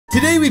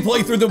Today we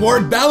play through the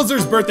board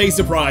Bowser's Birthday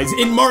Surprise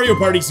in Mario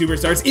Party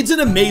Superstars. It's an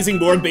amazing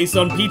board based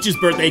on Peach's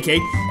birthday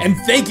cake, and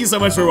thank you so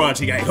much for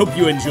watching. I hope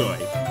you enjoy.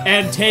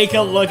 And take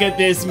a look at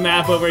this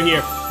map over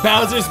here.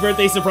 Bowser's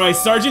Birthday Surprise.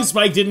 Sergeant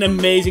Spike did an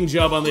amazing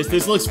job on this.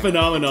 This looks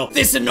phenomenal.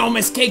 This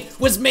enormous cake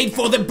was made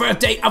for the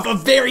birthday of a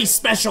very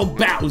special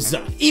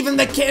Bowser. Even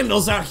the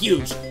candles are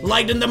huge.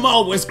 Lighting them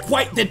all was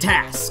quite the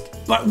task.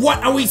 But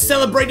what are we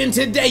celebrating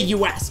today,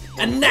 you ask?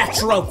 A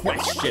natural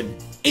question.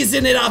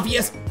 Isn't it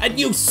obvious? A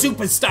new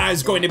superstar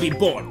is going to be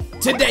born.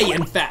 Today,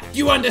 in fact.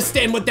 You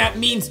understand what that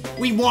means?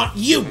 We want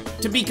you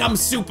to become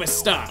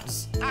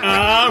superstars.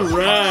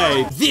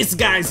 Alright. This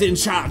guy's in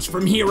charge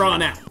from here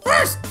on out.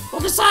 First,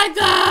 we'll decide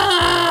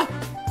the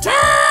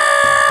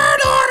turn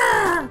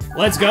order.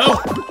 Let's go.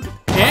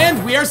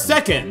 And we are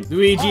second.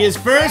 Luigi is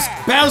first,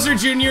 Bowser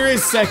Jr.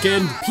 is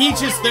second,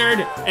 Peach is third,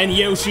 and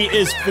Yoshi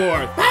is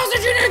fourth. Bowser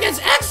Jr. gets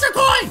extra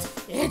coins!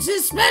 It's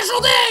his special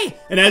day!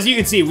 And as you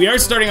can see, we are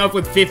starting off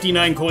with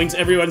 59 coins.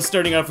 Everyone's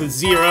starting off with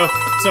 0.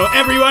 So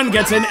everyone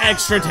gets an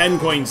extra 10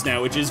 coins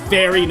now, which is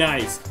very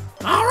nice.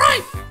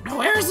 Alright, now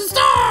where's the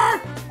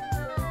star?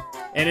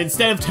 And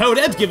instead of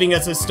Toadette giving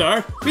us a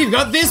star, we've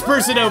got this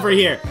person over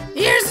here.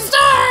 Here's the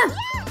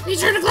star! Be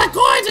sure to collect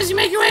coins as you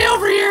make your way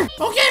over here.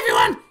 Okay,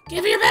 everyone,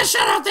 give it your best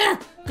shot out there.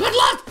 Good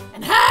luck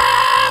and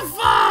have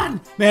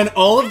fun! Man,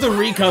 all of the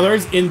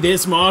recolors in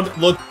this mod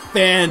look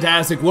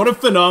fantastic. What a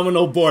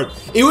phenomenal board.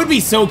 It would be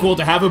so cool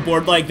to have a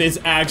board like this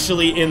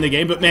actually in the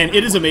game, but man,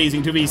 it is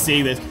amazing to be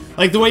seeing this.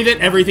 Like, the way that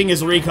everything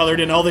is recolored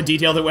and all the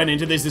detail that went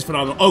into this is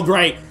phenomenal. Oh,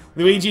 great.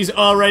 Luigi's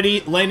already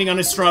landing on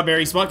a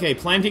strawberry spot. Okay,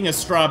 planting a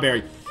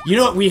strawberry. You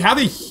know what? We have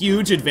a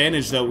huge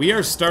advantage, though. We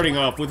are starting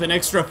off with an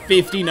extra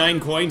 59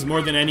 coins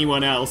more than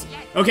anyone else.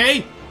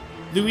 Okay,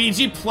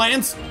 Luigi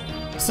plants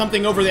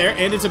something over there,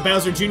 and it's a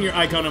Bowser Jr.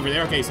 icon over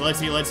there. Okay, so let's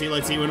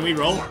see when we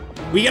roll.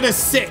 We get a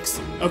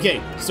 6. Okay,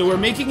 so we're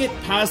making it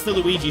past the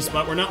Luigi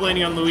spot. We're not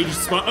landing on Luigi's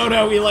spot. Oh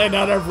no, we land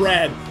out of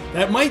red.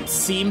 That might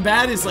seem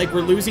bad, it's like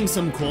we're losing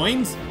some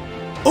coins.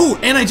 Oh,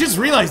 and I just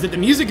realized that the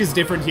music is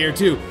different here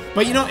too.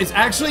 But you know, it's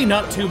actually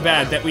not too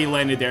bad that we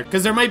landed there,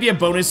 because there might be a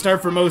bonus star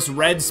for most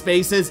red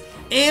spaces.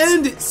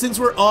 And since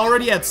we're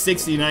already at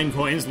 69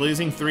 coins,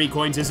 losing 3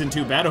 coins isn't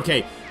too bad.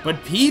 Okay,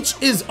 but Peach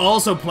is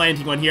also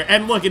planting one here.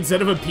 And look,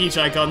 instead of a Peach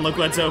icon, look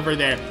what's over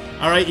there.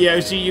 All right,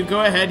 Yoshi, you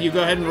go ahead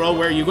and roll.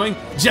 Where are you going?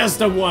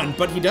 Just a 1,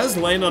 but he does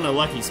land on a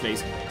lucky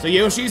space. So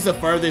Yoshi's the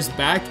farthest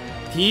back.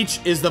 Peach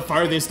is the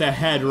farthest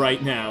ahead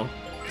right now.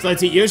 So let's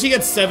see, Yoshi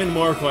gets 7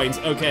 more coins.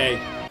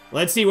 Okay.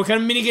 Let's see, what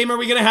kind of minigame are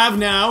we gonna have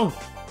now?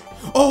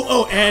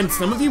 Oh, and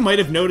some of you might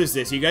have noticed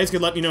this. You guys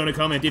could let me know in a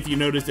comment if you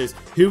noticed this.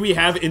 Who we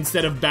have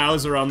instead of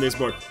Bowser on this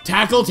board.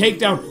 Tackle,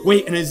 takedown.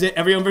 Wait, and is it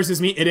everyone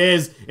versus me? It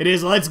is. It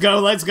is. Let's go,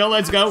 let's go,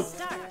 let's go.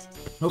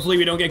 Hopefully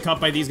we don't get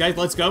caught by these guys.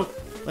 Let's go.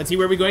 Let's see,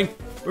 where are we going?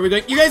 Where are we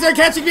going? You guys are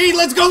catching me!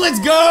 Let's go, let's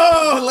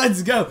go!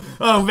 Let's go!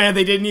 Oh man,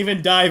 they didn't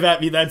even dive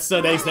at me. That's so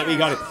nice that we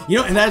got it. You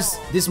know, and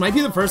this might be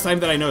the first time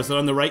that I noticed that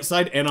on the right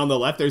side and on the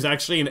left, there's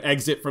actually an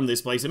exit from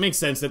this place. It makes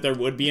sense that there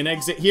would be an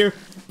exit here,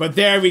 but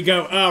there we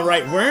go. All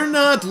right, we're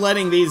not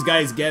letting these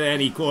guys get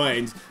any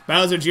coins.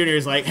 Bowser Jr.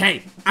 is like,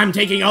 hey, I'm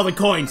taking all the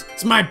coins.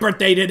 It's my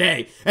birthday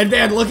today. And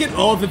man, look at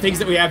all of the things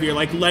that we have here,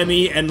 like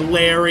Lemmy and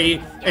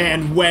Larry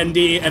and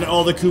Wendy and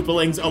all the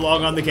Koopalings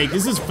along on the cake.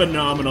 This is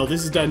phenomenal.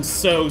 This is done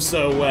so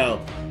well.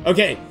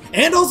 Okay,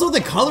 and also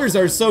the colors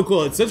are so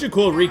cool. It's such a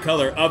cool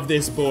recolor of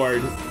this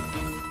board.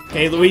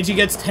 Okay, Luigi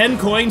gets 10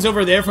 coins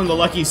over there from the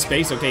lucky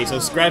space. Okay, so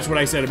scratch what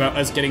I said about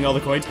us getting all the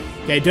coins.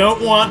 Okay,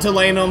 don't want to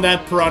land on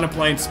that piranha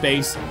plant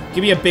space.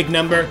 Give me a big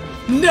number.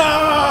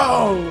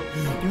 No!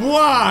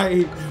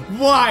 Why?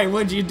 Why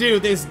would you do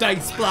this,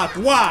 Dice Block?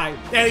 Why?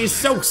 That is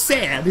so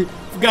sad.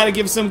 We've got to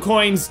give some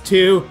coins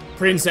to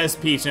Princess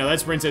Peach. Now,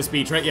 that's Princess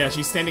Peach, right? Yeah,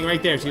 she's standing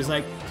right there. She's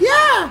like,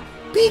 yeah,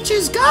 Peach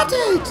has got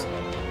it.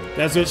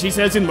 That's what she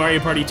says in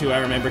Mario Party 2, I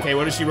remember. Okay,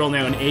 what does she roll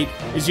now? An 8?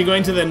 Is she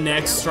going to the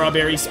next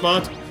strawberry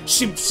spot?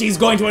 She's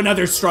going to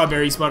another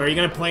strawberry spot. Are you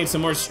gonna plant some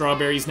more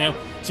strawberries now?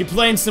 She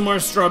plants some more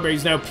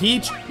strawberries. Now,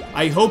 Peach,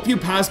 I hope you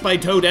pass by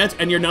Toadette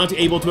and you're not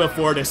able to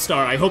afford a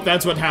star. I hope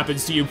that's what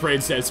happens to you,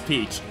 Princess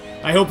Peach.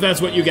 I hope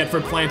that's what you get for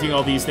planting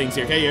all these things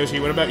here. Okay, Yoshi,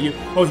 what about you?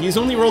 Oh, he's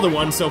only rolled a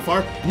 1 so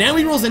far. Now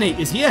he rolls an 8.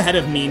 Is he ahead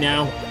of me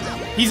now?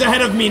 He's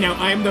ahead of me now.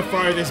 I am the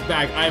farthest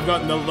back. I've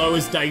gotten the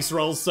lowest dice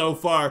rolls so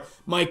far.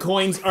 My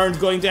coins aren't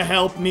going to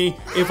help me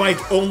if I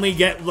only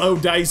get low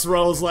dice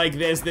rolls like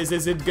this. This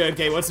isn't good.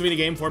 Okay, what's the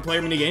minigame?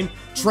 4-player minigame?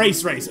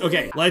 Trace race.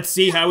 Okay, let's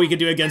see how we can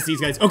do against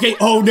these guys. Okay,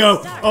 oh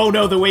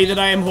no, the way that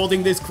I am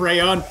holding this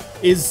crayon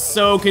is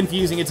so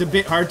confusing. It's a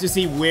bit hard to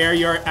see where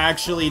you're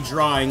actually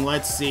drawing.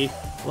 Let's see,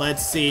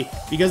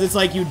 because it's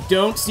like you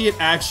don't see it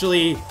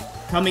actually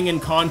coming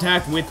in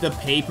contact with the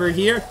paper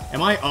here.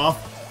 Am I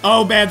off?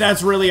 Oh man,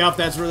 that's really off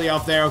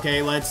there.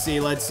 Okay, let's see.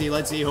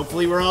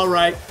 Hopefully we're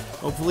alright.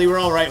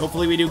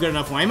 Hopefully we do good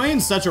enough. Why am I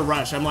in such a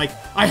rush? I'm like,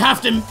 I have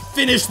to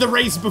finish the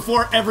race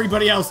before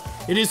everybody else.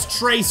 It is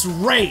Trace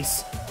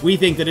Race. We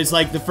think that it's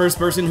like the first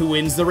person who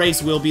wins the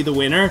race will be the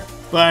winner,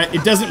 but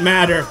it doesn't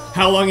matter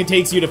how long it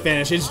takes you to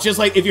finish. It's just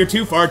like if you're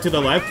too far to the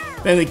left,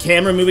 then the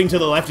camera moving to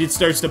the left, it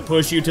starts to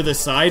push you to the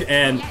side,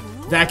 and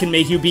that can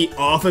make you be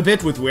off a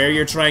bit with where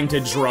you're trying to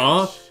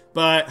draw.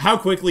 But how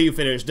quickly you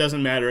finish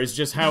doesn't matter, it's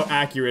just how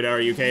accurate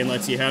are you, okay? And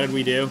let's see, how did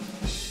we do?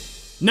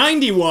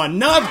 91,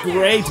 not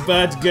great,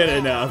 but good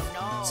enough.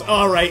 So,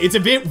 alright, it's a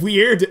bit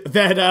weird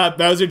that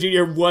Bowser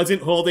Jr.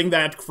 wasn't holding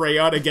that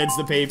crayon against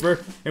the paper,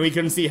 and we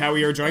couldn't see how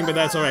we were drawing, but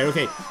that's alright.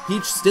 Okay,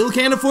 Peach still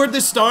can't afford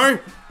the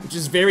star, which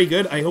is very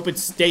good. I hope it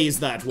stays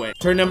that way.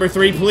 Turn number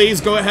 3,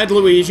 please. Go ahead,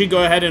 Luigi.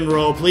 Go ahead and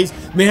roll, please.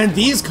 Man,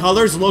 these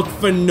colors look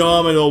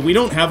phenomenal. We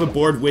don't have a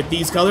board with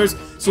these colors,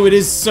 so it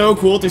is so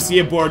cool to see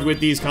a board with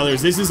these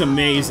colors. This is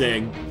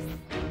amazing.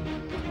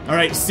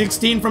 Alright,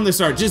 16 from the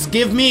start. Just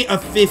give me a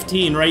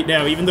 15 right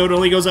now, even though it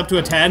only goes up to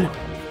a 10.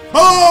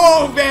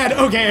 Oh, man!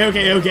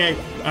 Okay.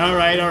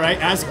 Alright.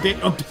 Ask big.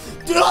 Oh.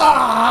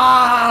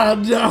 Ah,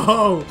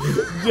 no!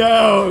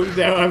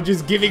 I'm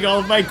just giving all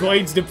of my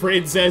coins to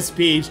Princess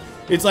Peach.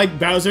 It's like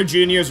Bowser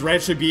Jr.'s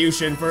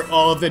retribution for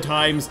all of the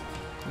times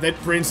that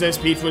Princess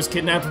Peach was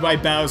kidnapped by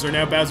Bowser.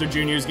 Now Bowser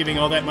Jr. is giving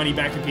all that money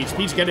back to Peach.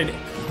 Peach, get an...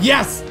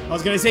 Yes! I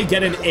was gonna say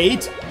get an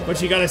 8, but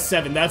she got a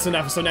 7. That's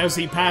enough. So now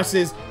she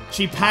passes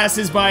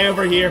by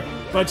over here,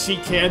 but she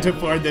can't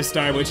afford this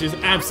star, which is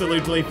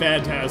absolutely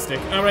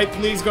fantastic. Alright,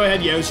 please go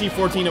ahead, Yoshi.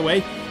 14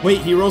 away.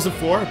 Wait, he rolls a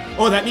 4?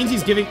 Oh, that means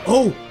he's giving...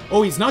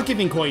 Oh, he's not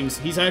giving coins.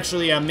 He's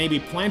actually maybe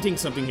planting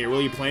something here.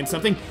 Will he plant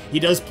something? He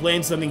does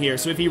plant something here.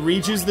 So if he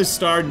reaches the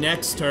star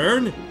next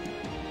turn,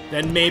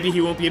 then maybe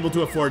he won't be able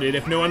to afford it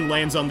if no one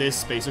lands on this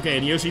space. Okay,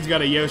 and Yoshi's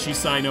got a Yoshi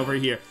sign over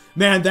here.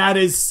 Man, that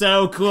is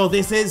so cool.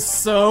 This is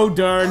so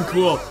darn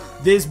cool.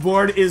 This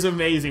board is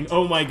amazing.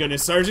 Oh my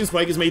goodness. Sergeant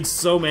Spike has made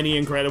so many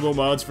incredible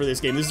mods for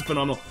this game. This is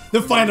phenomenal.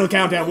 The final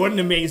countdown. What an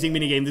amazing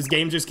minigame. This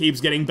game just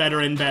keeps getting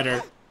better and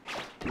better.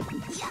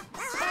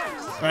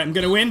 Alright, I'm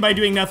gonna win by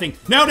doing nothing.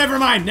 No, never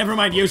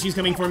mind. Yoshi's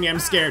coming for me. I'm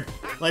scared.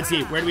 Let's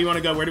see. Where do we want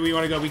to go? We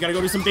gotta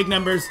go to some big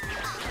numbers.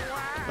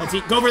 Let's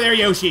see. Go over there,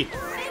 Yoshi.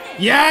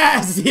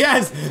 Yes!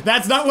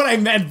 That's not what I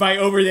meant by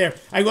over there.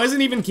 I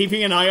wasn't even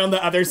keeping an eye on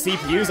the other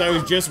CPUs. I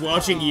was just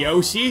watching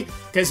Yoshi,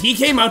 because he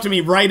came out to me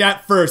right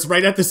at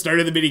the start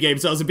of the minigame,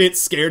 so I was a bit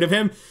scared of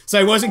him. So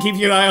I wasn't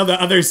keeping an eye on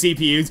the other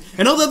CPUs,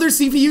 and all the other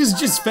CPUs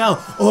just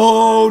fell.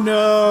 Oh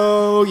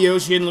no!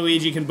 Yoshi and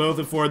Luigi can both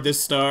afford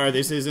this star.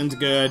 This isn't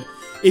good.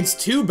 It's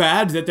too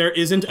bad that there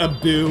isn't a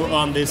boo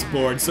on this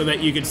board so that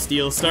you could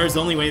steal stars.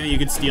 The only way that you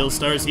could steal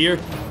stars here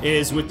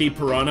is with the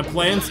piranha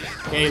plants.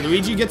 Okay,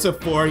 Luigi gets a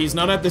 4. He's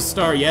not at the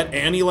star yet,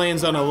 and he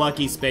lands on a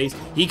lucky space.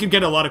 He could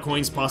get a lot of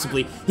coins,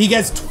 possibly. He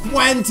gets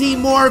 20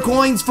 more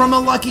coins from a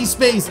lucky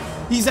space.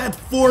 He's at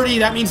 40.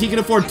 That means he can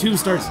afford 2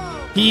 stars.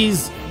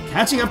 He's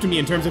catching up to me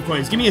in terms of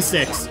coins. Give me a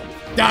 6.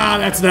 Ah,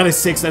 that's not a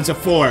 6. That's a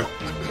 4.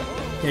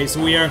 Okay,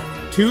 so we are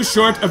too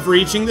short of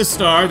reaching the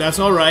star. That's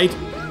all right.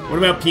 What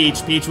about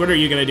Peach? Peach, what are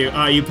you gonna do?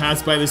 You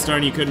passed by the star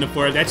and you couldn't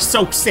afford it. That's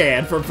so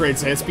sad for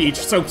Princess Peach.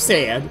 So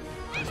sad.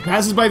 She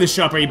passes by the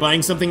shop. Are you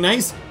buying something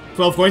nice?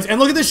 12 coins.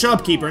 And look at the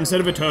shopkeeper. Instead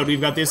of a toad, we've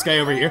got this guy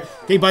over here.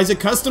 Okay, buys a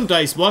custom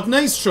dice block.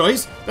 Nice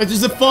choice. That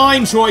is a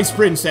fine choice,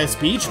 Princess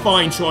Peach.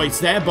 Fine choice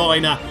there.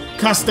 Buying a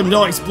custom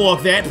dice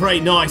block there.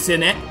 Pretty nice,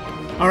 isn't it?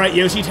 Alright,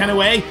 Yoshi, 10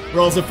 away.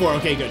 Rolls a 4.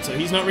 Okay, good. So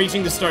he's not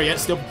reaching the star yet.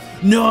 Still.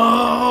 No!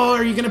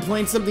 Are you gonna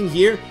plant something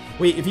here?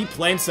 Wait, if he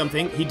plants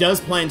something, he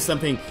does plant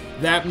something.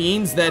 That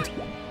means that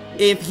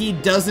if he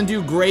doesn't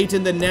do great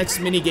in the next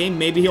minigame,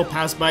 maybe he'll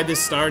pass by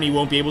this star and he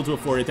won't be able to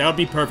afford it. That would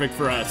be perfect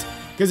for us.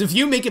 Because if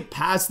you make it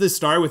past the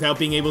star without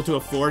being able to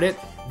afford it,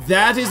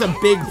 that is a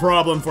big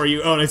problem for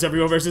you. Oh, and it's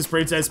everyone versus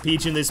Princess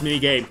Peach in this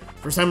minigame.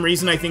 For some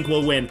reason, I think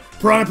we'll win.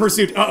 Piranha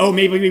Pursuit. Uh-oh,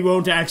 maybe we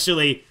won't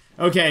actually.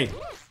 Okay.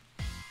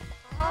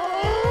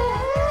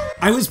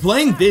 I was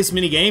playing this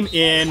minigame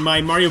in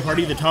my Mario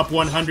Party the Top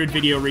 100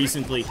 video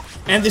recently,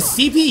 and the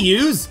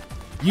CPUs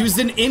used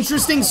an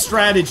interesting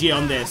strategy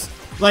on this.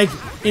 Like,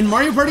 in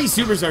Mario Party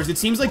Superstars, it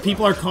seems like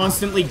people are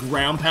constantly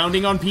ground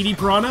pounding on PD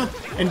Piranha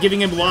and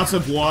giving him lots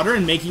of water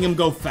and making him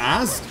go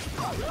fast.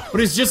 But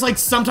it's just like,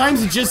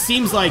 sometimes it just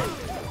seems like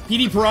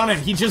PD Piranha,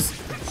 he just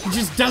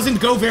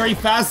doesn't go very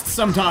fast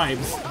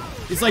sometimes.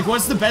 It's like,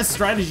 what's the best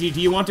strategy? Do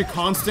you want to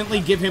constantly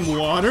give him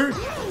water?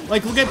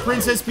 Like, look at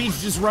Princess Peach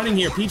just running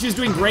here. Peach is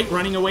doing great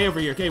running away over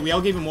here. Okay, we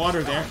all gave him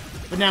water there.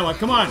 But now what?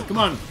 Come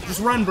on. Just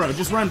run, bro.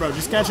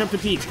 Just catch up to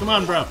Peach. Come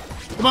on, bro.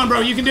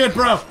 You can do it,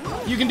 bro.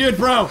 You can do it,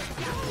 bro.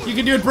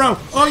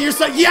 Oh, you're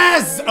so—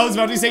 Yes! I was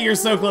about to say you're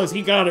so close.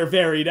 He got her.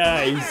 Very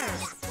nice.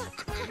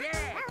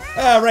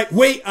 Right.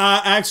 Wait,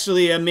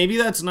 actually, maybe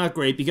that's not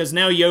great, because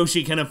now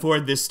Yoshi can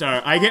afford this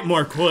star. I get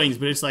more coins,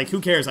 but it's like, who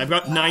cares? I've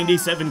got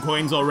 97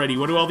 coins already.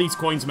 What do all these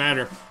coins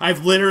matter?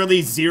 I've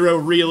literally 0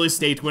 real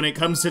estate when it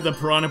comes to the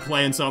piranha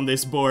plants on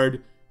this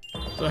board.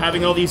 So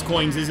having all these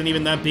coins isn't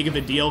even that big of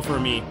a deal for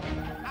me.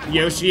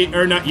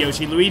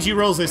 Luigi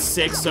rolls a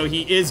 6, so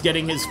he is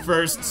getting his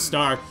first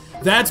star.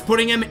 That's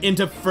putting him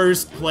into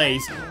first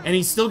place, and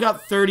he's still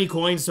got 30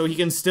 coins, so he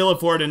can still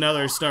afford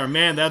another star.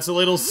 Man, that's a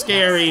little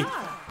scary.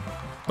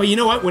 But you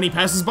know what? When he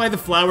passes by the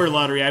flower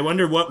lottery, I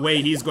wonder what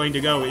way he's going to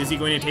go. Is he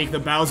going to take the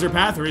Bowser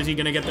path, or is he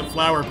going to get the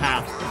flower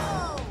path?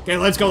 Okay,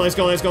 let's go, let's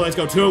go, let's go, let's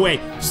go. 2 away.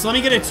 Just let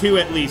me get a 2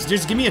 at least.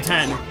 Just give me a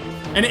 10.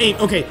 An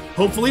 8. Okay,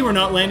 hopefully we're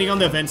not landing on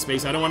the event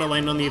space. I don't want to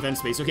land on the event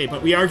space. Okay,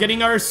 but we are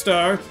getting our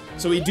star.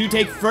 So we do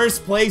take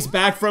first place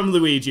back from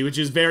Luigi, which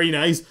is very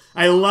nice.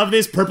 I love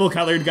this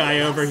purple-colored guy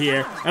over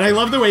here. And I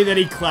love the way that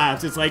he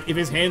claps. It's like if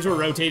his hands were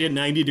rotated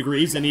 90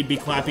 degrees, then he'd be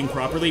clapping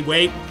properly.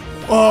 Wait.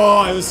 Oh,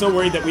 I was so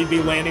worried that we'd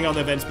be landing on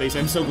the event space.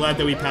 I'm so glad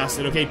that we passed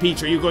it. Okay,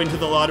 Peach, are you going to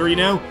the lottery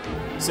now?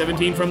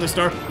 17 from the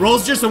star.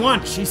 Rolls just a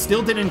 1. She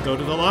still didn't go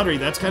to the lottery.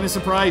 That's kind of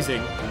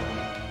surprising.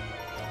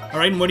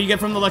 Alright, and what do you get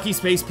from the lucky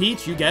space,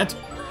 Peach? You get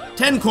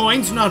 10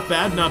 coins. Not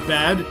bad, not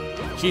bad.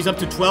 She's up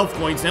to 12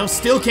 coins now.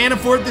 Still can't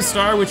afford the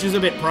star, which is a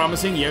bit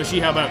promising. Yoshi,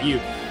 how about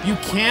you? You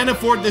can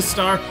afford the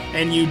star,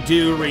 and you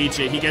do reach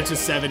it. He gets a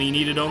 7. He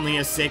needed only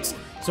a 6.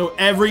 So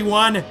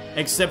everyone,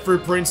 except for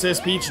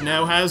Princess Peach,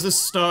 now has a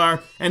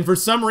star. And for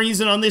some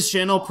reason on this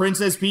channel,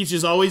 Princess Peach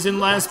is always in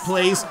last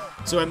place.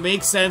 So it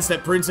makes sense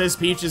that Princess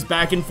Peach is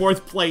back in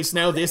 4th place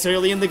now this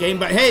early in the game.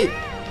 But hey,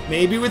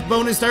 maybe with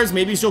bonus stars,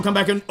 maybe she'll come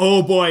back and...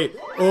 Oh boy,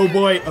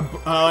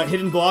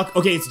 hidden block.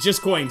 Okay, it's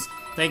just coins.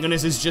 Thank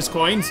goodness it's just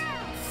coins.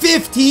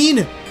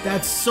 15!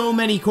 That's so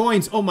many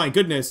coins. Oh my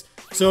goodness.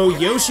 So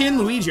Yoshi and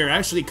Luigi are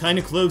actually kind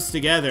of close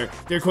together.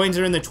 Their coins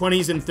are in the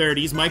 20s and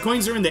 30s. My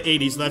coins are in the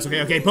 80s, so that's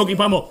okay. Okay, Poke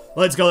Pummel.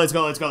 Let's go, let's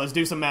go, let's go. Let's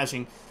do some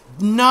mashing.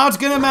 Not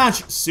gonna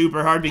match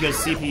super hard because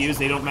CPUs,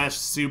 they don't mash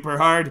super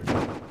hard.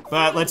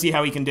 But let's see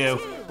how we can do.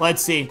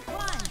 Let's see.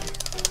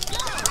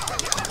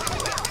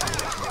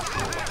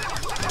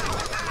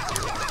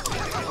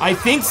 I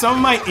think some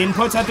of my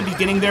inputs at the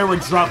beginning there were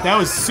dropped. That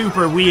was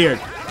super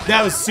weird.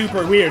 That was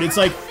super weird. It's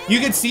like, you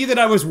could see that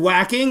I was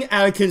whacking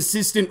at a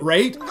consistent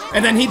rate,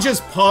 and then he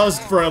just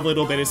paused for a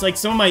little bit. It's like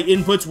some of my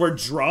inputs were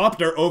dropped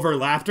or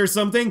overlapped or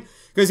something.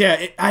 Because,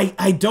 yeah,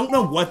 I don't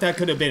know what that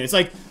could have been. It's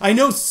like, I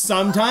know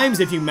sometimes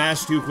if you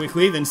mash too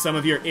quickly, then some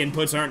of your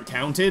inputs aren't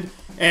counted,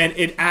 and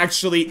it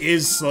actually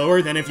is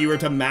slower than if you were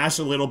to mash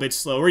a little bit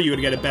slower, you would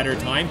get a better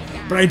time.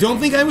 But I don't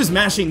think I was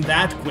mashing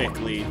that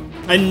quickly.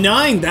 A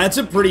 9, that's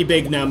a pretty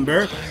big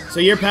number. So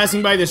you're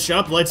passing by the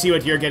shop. Let's see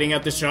what you're getting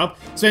at the shop.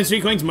 Spend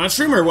 3 coins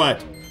mushroom or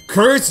what?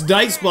 Cursed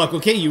dice block.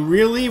 Okay, you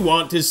really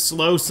want to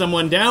slow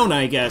someone down,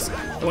 I guess.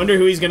 I wonder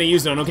who he's going to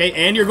use it on. Okay,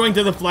 and you're going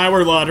to the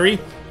flower lottery.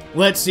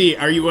 Let's see,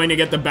 are you going to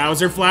get the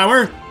Bowser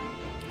flower?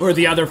 Or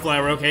the other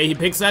flower? Okay, he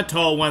picks that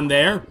tall one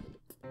there.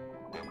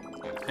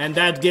 And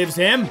that gives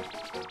him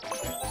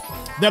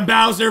the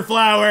Bowser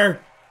flower.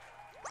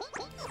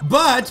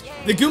 But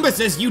the Goomba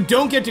says you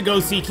don't get to go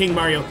see King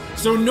Mario.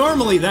 So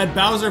normally that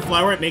Bowser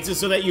flower, it makes it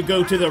so that you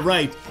go to the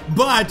right.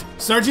 But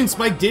Sergeant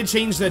Spike did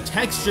change the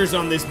textures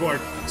on this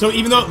board. So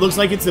even though it looks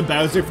like it's the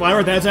Bowser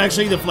flower, that's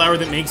actually the flower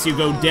that makes you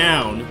go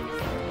down.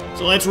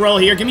 So let's roll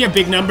here. Give me a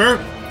big number.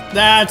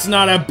 That's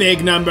not a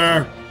big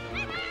number.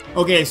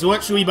 Okay, so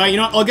what should we buy? You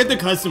know what? I'll get the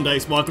custom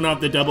dice block,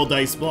 not the double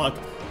dice block.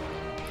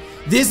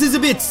 This is a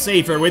bit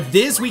safer. With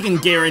this, we can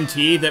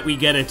guarantee that we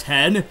get a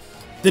 10.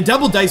 The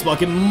double dice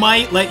block, it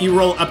might let you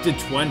roll up to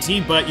 20,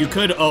 but you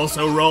could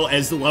also roll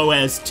as low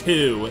as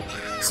 2.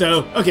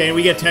 So, okay,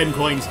 we get 10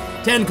 coins.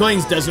 10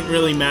 coins doesn't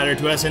really matter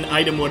to us. An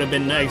item would have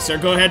been nicer.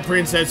 Go ahead,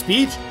 Princess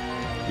Peach.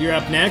 You're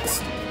up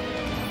next.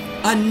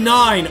 A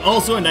 9,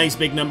 also a nice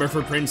big number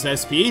for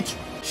Princess Peach.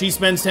 She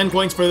spends 10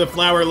 coins for the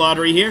flower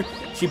lottery here.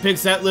 She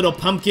picks that little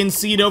pumpkin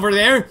seed over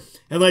there.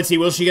 And let's see,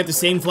 will she get the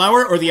same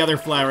flower or the other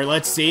flower?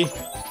 Let's see.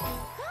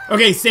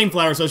 Okay, same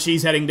flower, so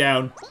she's heading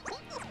down.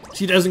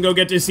 She doesn't go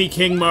get to see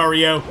King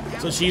Mario,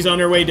 so she's on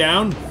her way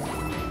down.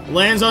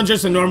 Lands on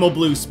just a normal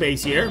blue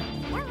space here.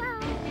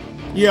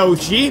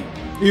 Yoshi,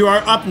 you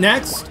are up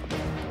next.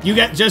 You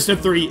get just a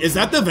 3. Is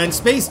that the vent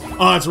space?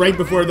 Oh, it's right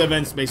before the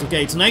vent space.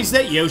 Okay, it's nice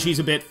that Yoshi's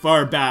a bit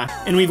far back.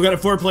 And we've got a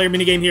 4-player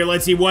minigame here.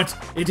 Let's see what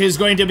it is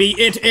going to be.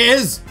 It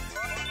is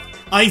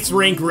Ice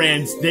Rink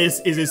Rants. This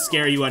is a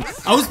scary one.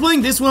 I was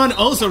playing this one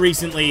also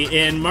recently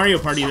in Mario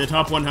Party, the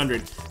top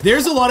 100.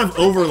 There's a lot of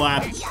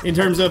overlap in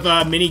terms of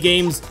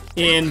minigames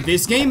in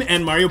this game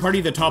and Mario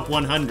Party, the top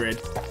 100.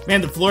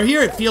 Man, the floor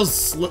here, it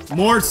feels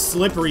more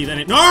slippery than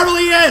it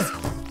normally is!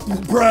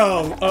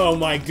 Bro, oh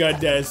my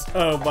goodness,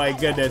 oh my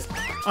goodness.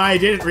 I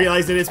didn't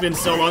realize that it's been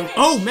so long.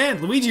 Oh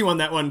man, Luigi won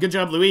that one. Good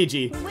job,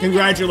 Luigi.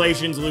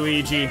 Congratulations,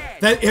 Luigi.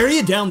 That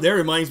area down there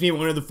reminds me of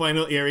one of the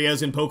final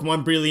areas in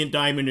Pokemon Brilliant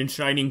Diamond and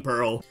Shining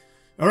Pearl.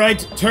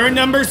 Alright, turn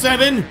number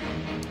 7.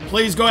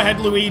 Please go ahead,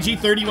 Luigi.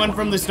 31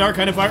 from the start,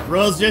 kind of far.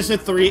 Rolls just a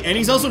 3, and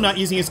he's also not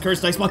using his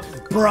cursed dice block.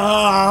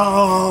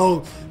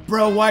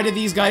 Bro, why did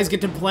these guys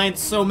get to plant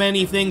so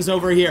many things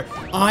over here?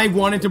 I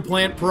wanted to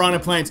plant piranha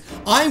plants.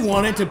 I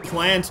wanted to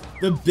plant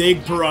the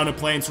big piranha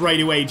plants right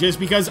away just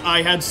because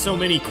I had so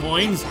many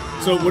coins,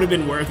 so it would have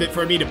been worth it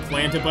for me to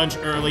plant a bunch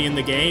early in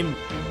the game.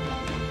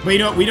 But you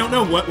know, we don't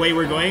know what way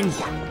we're going,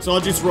 so I'll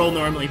just roll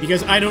normally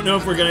because I don't know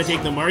if we're going to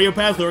take the Mario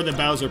path or the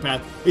Bowser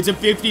path. It's a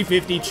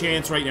 50-50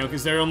 chance right now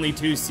because there are only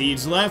 2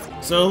 seeds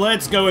left. So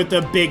let's go with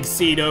the big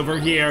seed over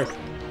here.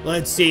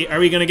 Let's see, are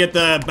we gonna get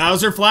the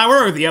Bowser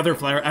flower or the other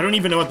flower? I don't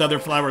even know what the other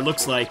flower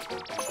looks like.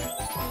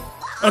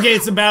 Okay,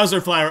 it's the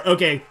Bowser flower,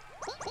 okay.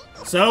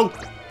 So,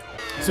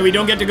 So we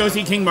don't get to go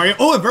see King Mario.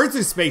 Oh, a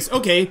versus space.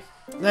 Okay,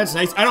 that's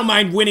nice. I don't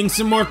mind winning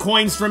some more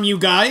coins from you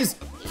guys.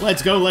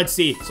 Let's go, let's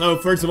see. So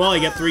first of all, I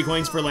get 3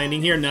 coins for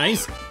landing here,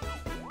 nice.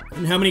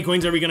 And how many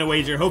coins are we gonna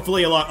wager?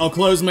 Hopefully a lot. I'll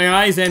close my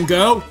eyes and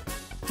go.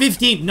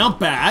 15, not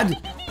bad.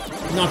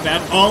 Not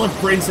bad. All of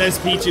Princess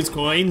Peach's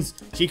coins.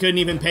 She couldn't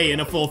even pay in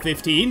a full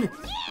 15.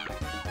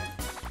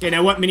 Okay,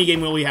 now what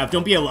minigame will we have?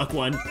 Don't be a luck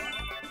one.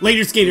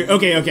 Later skater.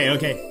 Okay.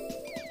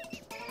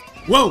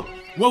 Whoa!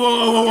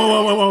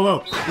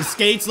 Whoa. The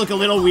skates look a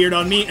little weird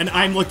on me, and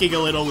I'm looking a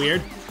little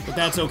weird. But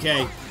that's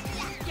okay.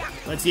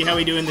 Let's see how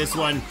we do in this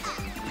one.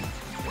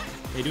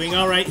 They doing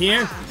alright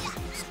here?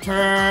 Let's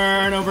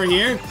turn over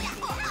here.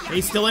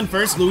 He's still in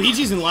first.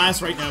 Luigi's in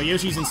last right now.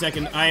 Yoshi's in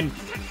second. I'm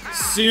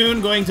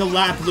soon going to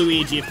lap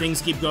Luigi if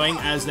things keep going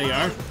as they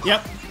are.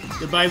 Yep.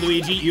 Goodbye,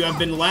 Luigi. You have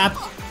been lapped.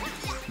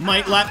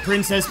 Might lap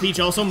Princess Peach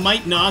also.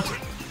 Might not.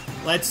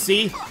 Let's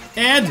see.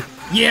 And,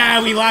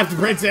 yeah, we lapped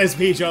Princess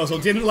Peach also.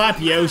 Didn't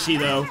lap Yoshi,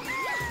 though.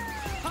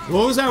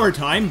 What was our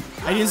time?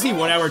 I didn't see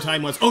what our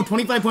time was. Oh,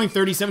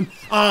 25.37.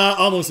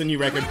 Almost a new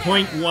record.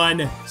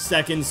 0.1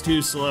 seconds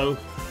too slow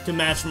to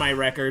match my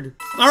record.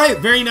 Alright,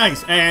 very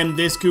nice. And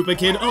this Koopa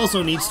kid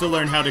also needs to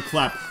learn how to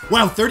clap.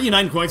 Wow,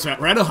 39 coins.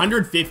 We're at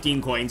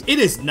 115 coins. It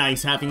is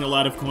nice having a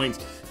lot of coins.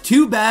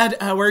 Too bad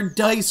our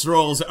dice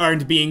rolls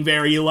aren't being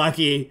very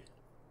lucky.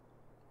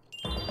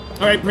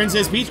 Alright,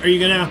 Princess Peach, are you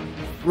gonna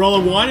roll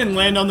a 1 and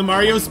land on the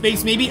Mario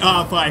space maybe?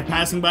 Ah, 5,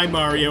 passing by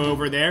Mario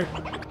over there.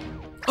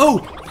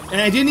 Oh, and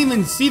I didn't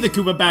even see the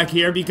Koopa back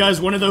here because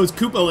one of those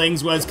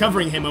Koopalings was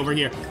covering him over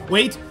here.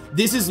 Wait,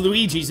 this is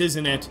Luigi's,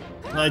 isn't it?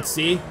 Let's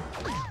see.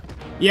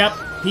 Yep,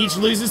 Peach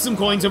loses some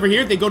coins over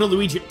here. They go to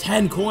Luigi.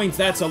 10 coins,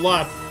 that's a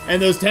lot.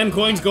 And those 10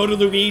 coins go to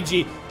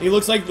Luigi. It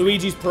looks like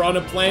Luigi's piranha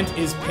plant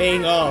is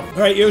paying off.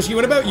 Alright, Yoshi,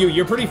 what about you?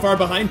 You're pretty far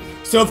behind.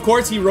 So, of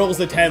course, he rolls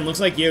a 10.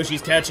 Looks like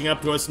Yoshi's catching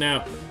up to us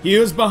now. He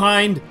was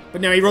behind, but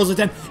now he rolls a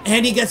 10.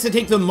 And he gets to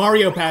take the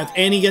Mario path.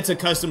 And he gets a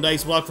custom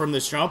dice block from the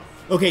shop.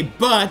 Okay,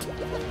 but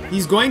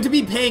he's going to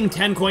be paying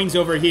 10 coins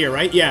over here,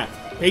 right? Yeah,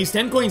 pays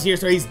 10 coins here,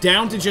 so he's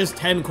down to just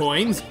 10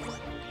 coins.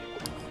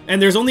 And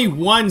there's only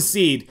 1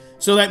 seed.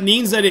 So that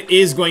means that it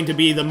is going to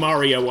be the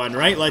Mario one,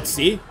 right? Let's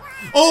see.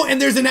 Oh,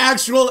 and there's an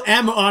actual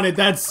M on it.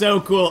 That's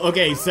so cool.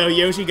 Okay, so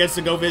Yoshi gets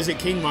to go visit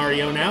King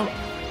Mario now.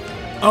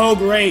 Oh,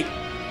 great.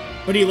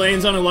 But he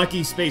lands on a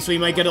lucky space, so he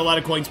might get a lot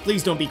of coins.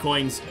 Please don't be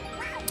coins.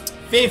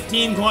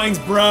 15 coins,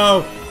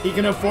 bro. He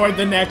can afford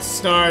the next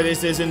star.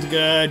 This isn't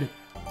good.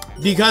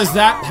 Because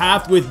that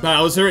path with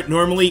Bowser, it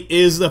normally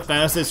is the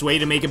fastest way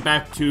to make it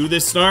back to the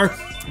star.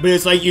 But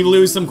it's like you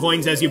lose some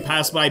coins as you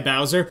pass by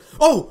Bowser.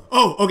 Oh,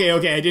 okay,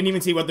 I didn't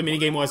even see what the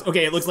minigame was.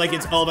 Okay, it looks like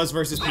it's all of us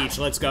versus Peach.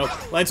 Let's go.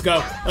 Let's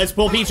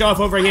pull Peach off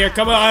over here.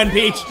 Come on,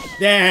 Peach.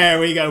 There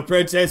we go.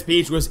 Princess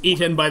Peach was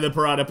eaten by the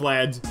piranha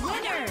plant.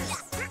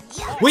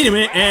 Wait a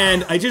minute,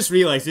 and I just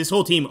realized this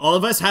whole team, all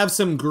of us have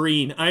some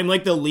green. I'm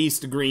like the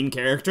least green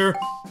character.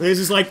 This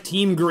is like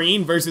Team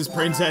Green versus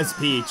Princess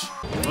Peach.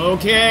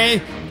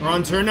 Okay, we're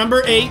on turn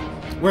number 8.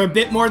 We're a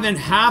bit more than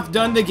half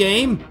done the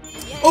game.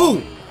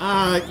 Oh,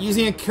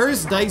 using a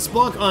cursed dice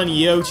block on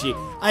Yoshi.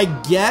 I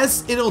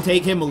guess it'll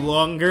take him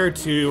longer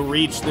to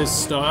reach this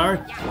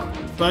star.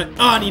 But,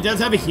 and he does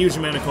have a huge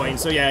amount of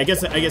coins, so yeah, I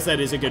guess that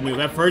is a good move.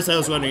 At first I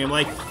was wondering, I'm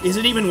like, is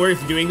it even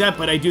worth doing that?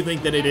 But I do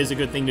think that it is a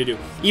good thing to do.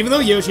 Even though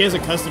Yoshi has a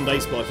custom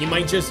dice block, he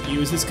might just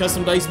use his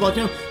custom dice block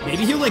now.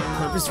 Maybe he'll like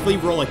purposefully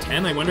roll a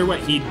 10, I wonder what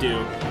he'd do.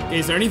 Okay,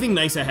 is there anything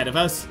nice ahead of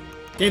us?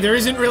 Okay, there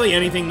isn't really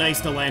anything nice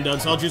to land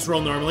on, so I'll just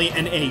roll normally.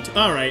 An 8,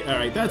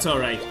 alright, that's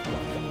alright.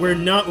 We're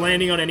not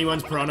landing on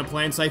anyone's piranha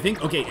plants, I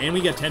think. Okay, and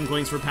we get 10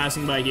 coins for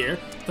passing by here.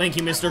 Thank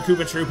you, Mr.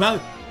 Koopa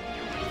Troopa.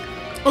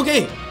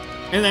 Okay,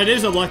 and that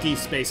is a lucky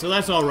space, so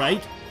that's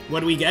alright.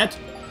 What do we get?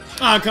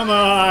 Ah, come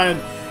on!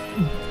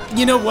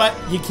 You know what?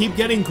 You keep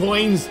getting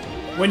coins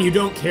when you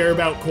don't care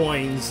about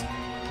coins.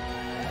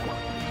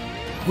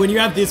 When you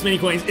have this many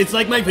coins, it's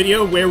like my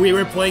video where we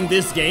were playing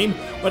this game,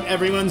 but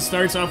everyone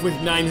starts off with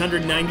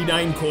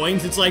 999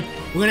 coins. It's like,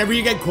 whenever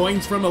you get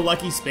coins from a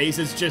lucky space,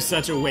 it's just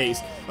such a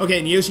waste. Okay,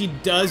 and Yoshi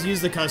does use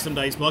the custom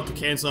dice block to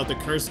cancel out the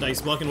cursed dice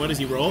block, and what does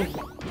he roll?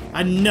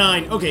 A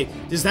 9. Okay,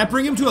 does that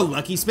bring him to a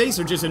lucky space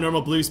or just a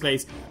normal blue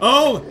space?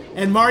 Oh,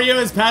 and Mario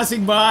is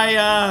passing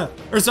by,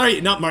 or sorry,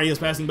 not Mario's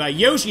passing by,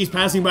 Yoshi's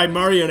passing by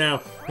Mario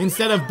now.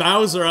 Instead of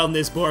Bowser on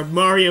this board,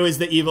 Mario is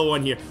the evil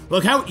one here.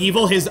 Look how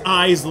evil his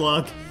eyes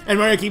look. And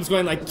Mario keeps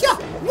going like, yeah,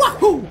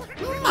 wahoo,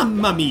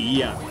 mamma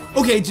mia.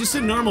 Okay, just a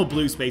normal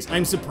blue space.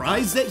 I'm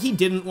surprised that he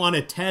didn't want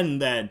a 10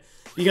 then.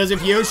 Because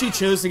if Yoshi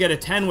chose to get a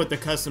 10 with the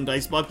custom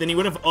dice block, then he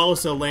would have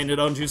also landed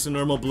on just a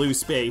normal blue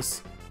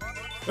space.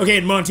 Okay,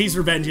 and Monty's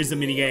Revenge is the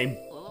minigame.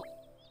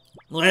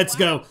 Let's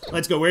go.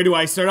 Where do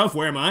I start off?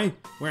 Where am I?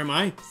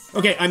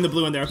 Okay, I'm the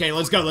blue one there. Okay,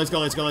 let's go.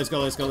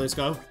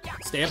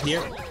 Stay up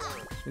here.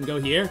 And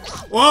go here.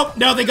 Oh,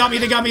 no, they got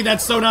me.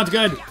 That's so not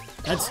good.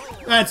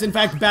 That's in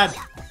fact bad.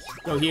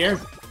 Go here.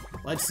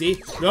 Let's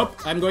see. Nope,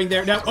 I'm going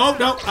there. No, oh,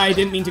 no, I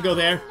didn't mean to go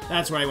there.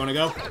 That's where I want to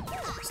go.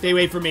 Stay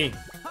away from me.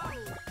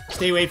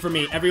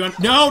 Everyone.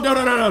 No,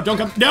 don't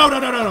come.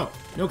 No.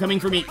 No coming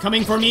for me.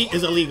 Coming for me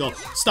is illegal.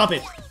 Stop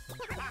it.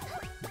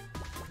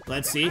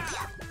 Let's see.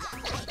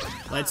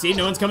 Let's see.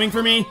 No one's coming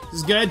for me.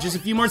 This is good. Just a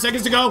few more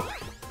seconds to go.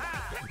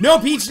 No,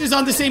 Peach is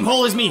on the same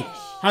hole as me.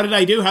 How did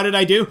I do? How did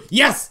I do?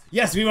 Yes!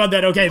 Yes, we won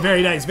that. Okay,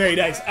 very nice, very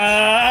nice.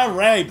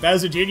 Alright,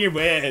 Bowser Jr.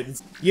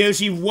 wins.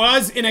 Yoshi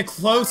was in a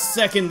close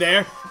second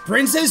there.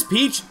 Princess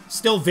Peach,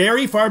 still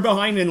very far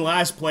behind in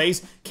last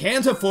place,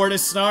 can't afford a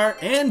star,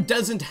 and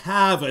doesn't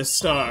have a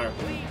star.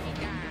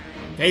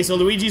 Okay, so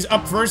Luigi's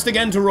up first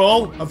again to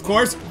roll, of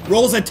course.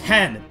 Rolls a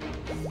 10.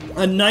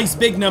 A nice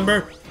big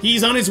number.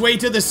 He's on his way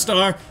to the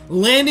star,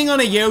 landing on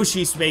a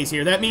Yoshi space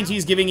here. That means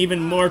he's giving even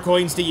more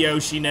coins to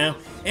Yoshi now.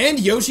 And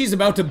Yoshi's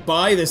about to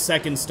buy the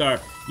second star.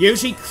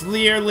 Yoshi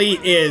clearly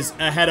is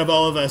ahead of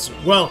all of us.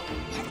 Well,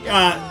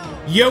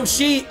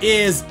 Yoshi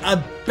is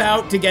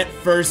about to get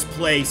first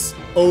place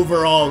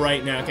overall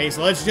right now. Okay,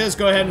 so let's just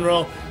go ahead and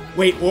roll.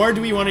 Wait, or do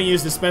we want to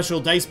use the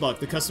special dice block,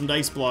 the custom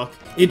dice block?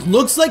 It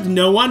looks like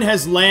no one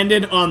has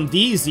landed on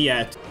these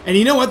yet. And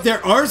you know what?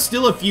 There are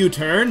still a few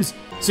turns.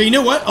 So you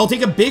know what? I'll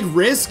take a big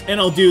risk and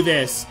I'll do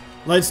this.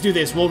 Let's do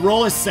this. We'll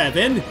roll a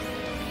 7.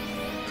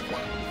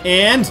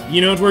 And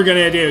you know what we're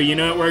gonna do? You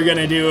know what we're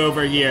gonna do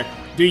over here?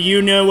 Do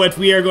you know what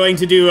we are going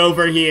to do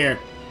over here?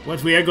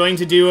 What we are going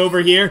to do over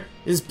here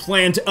is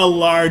plant a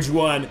large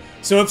one.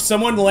 So if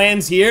someone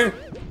lands here,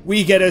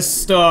 we get a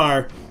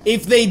star.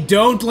 If they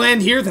don't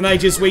land here, then I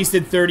just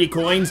wasted 30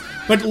 coins.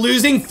 But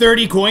losing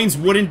 30 coins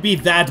wouldn't be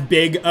that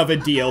big of a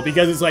deal.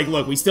 Because it's like,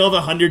 look, we still have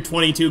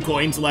 122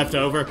 coins left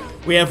over.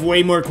 We have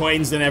way more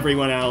coins than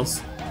everyone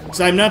else.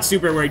 So I'm not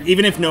super worried.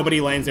 Even if nobody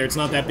lands there, it's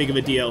not that big of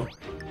a deal.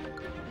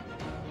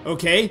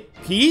 Okay,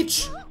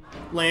 Peach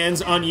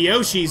lands on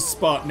Yoshi's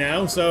spot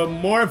now. So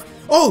more of...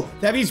 Oh,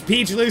 that means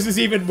Peach loses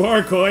even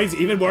more coins.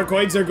 Even more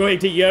coins are going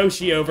to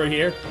Yoshi over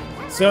here.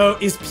 So,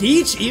 is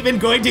Peach even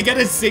going to get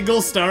a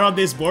single star on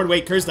this board?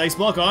 Wait, cursed dice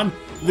block on.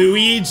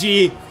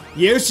 Luigi.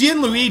 Yoshi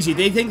and Luigi,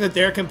 they think that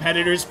they're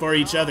competitors for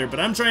each other, but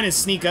I'm trying to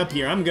sneak up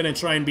here. I'm gonna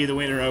try and be the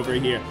winner over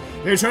here.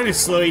 They're trying to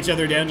slow each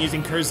other down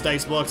using cursed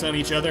dice blocks on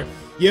each other.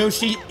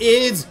 Yoshi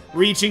is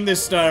reaching the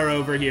star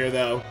over here,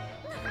 though.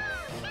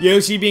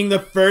 Yoshi being the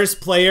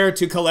first player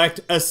to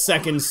collect a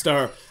second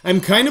star. I'm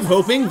kind of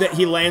hoping that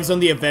he lands on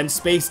the event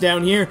space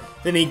down here,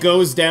 then he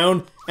goes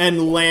down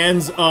and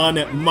lands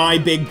on my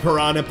big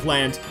piranha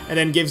plant, and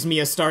then gives me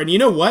a star. And you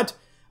know what?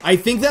 I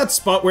think that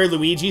spot where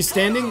Luigi's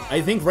standing,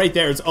 I think right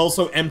there is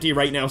also empty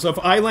right now. So if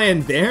I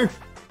land there,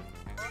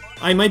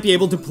 I might be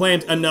able to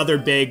plant another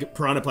big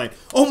piranha plant.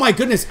 Oh my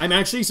goodness, I'm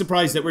actually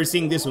surprised that we're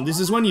seeing this one. This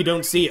is one you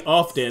don't see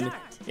often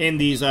in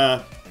these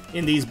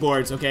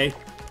boards, okay?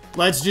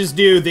 Let's just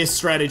do this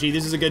strategy.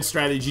 This is a good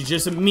strategy.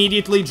 Just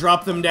immediately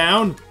drop them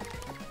down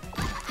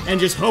and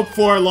just hope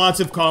for lots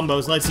of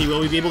combos. Let's see,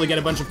 will we be able to get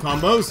a bunch of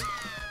combos?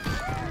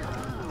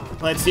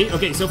 Let's see.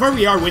 Okay, so far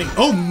we are winning.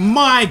 Oh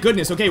my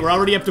goodness. Okay, we're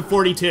already up to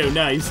 42.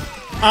 Nice.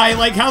 I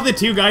like how the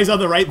two guys on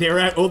the right, they were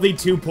at only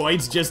 2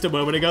 points just a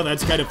moment ago.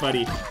 That's kind of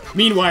funny.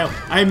 Meanwhile,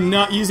 I'm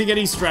not using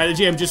any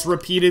strategy. I'm just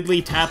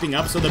repeatedly tapping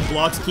up so the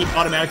blocks keep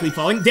automatically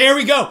falling. There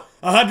we go.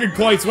 100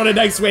 points. What a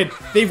nice win.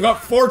 They've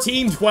got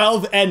 14,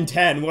 12, and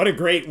 10. What a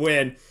great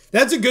win.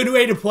 That's a good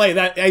way to play.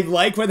 That I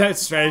like when that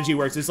strategy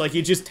works. It's like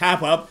you just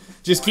tap up,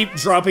 just keep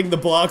dropping the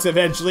blocks.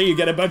 Eventually, you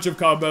get a bunch of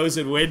combos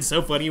and win.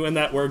 So funny when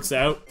that works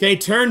out. Okay,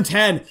 turn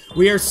 10.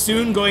 We are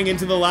soon going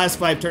into the last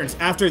 5 turns.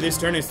 After this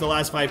turn, it's the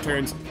last 5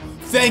 turns.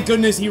 Thank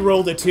goodness he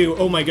rolled a 2.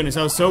 Oh my goodness,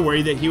 I was so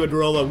worried that he would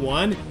roll a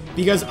 1.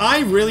 Because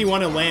I really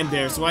want to land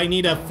there, so I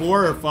need a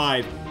 4 or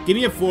 5. Give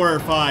me a 4 or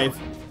 5.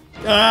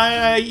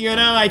 You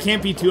know, I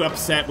can't be too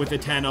upset with the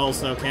 10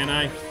 also, can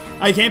I?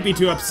 I can't be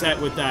too upset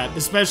with that,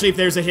 especially if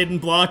there's a hidden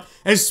block,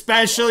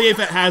 especially if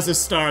it has a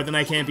star, then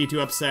I can't be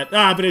too upset.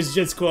 Ah, but it's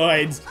just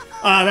coins.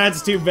 Ah,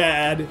 that's too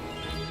bad.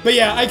 But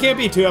yeah, I can't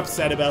be too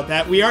upset about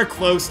that. We are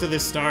close to the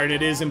star, and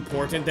it is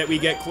important that we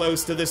get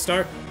close to the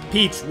star.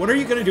 Peach, what are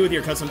you gonna do with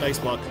your custom dice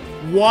block?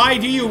 Why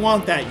do you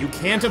want that? You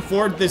can't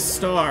afford this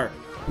star.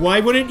 Why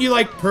wouldn't you,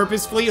 like,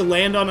 purposefully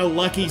land on a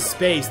lucky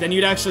space? Then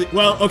you'd actually...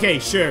 Well, okay,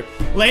 sure.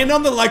 Land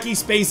on the lucky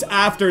space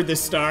after the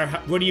star.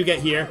 What do you get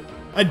here?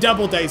 A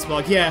double dice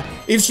block, yeah.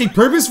 If she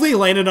purposefully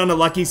landed on a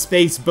lucky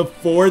space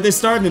before the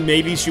star, then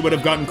maybe she would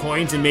have gotten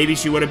coins and maybe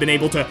she would have been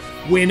able to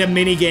win a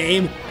mini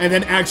game and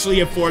then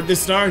actually afford the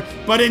star.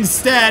 But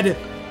instead,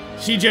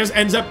 she just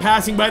ends up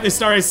passing by the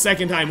star a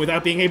second time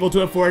without being able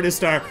to afford a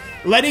star,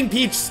 letting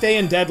Peach stay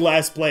in dead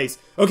last place.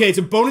 Okay, it's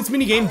a bonus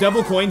minigame,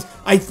 double coins.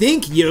 I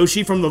think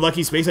Yoshi from the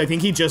lucky space, I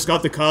think he just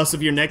got the cost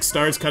of your next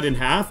stars cut in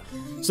half.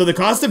 So the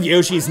cost of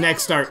Yoshi's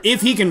next star,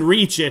 if he can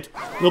reach it,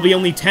 will be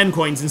only 10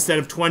 coins instead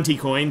of 20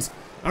 coins.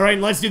 Alright,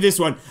 let's do this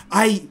one.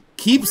 I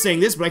keep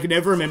saying this, but I can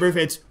never remember if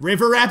it's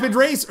River Rapid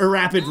Race or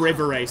Rapid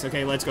River Race.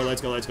 Okay, let's go,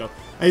 let's go, let's go.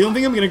 I don't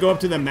think I'm gonna go up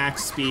to the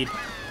max speed.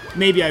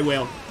 Maybe I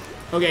will.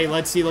 Okay,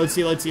 let's see, let's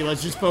see, let's see.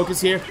 Let's just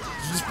focus here.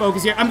 Let's just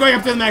focus here. I'm going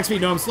up to the max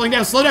speed. No, I'm slowing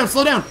down, slow down,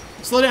 slow down,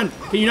 slow down.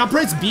 Can you not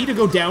press B to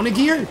go down a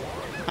gear?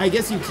 I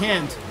guess you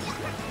can't.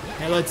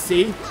 Okay, let's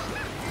see.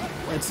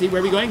 Let's see,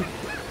 where are we going?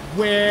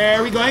 Where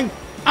are we going?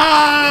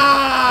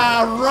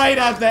 Ah! Right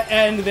at the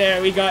end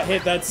there, we got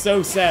hit. That's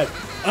so sad.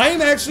 I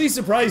am actually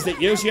surprised that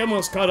Yoshi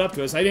almost caught up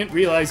to us. I didn't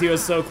realize he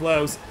was so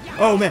close.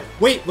 Oh man,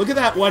 wait, look at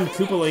that one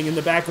Koopaling in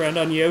the background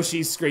on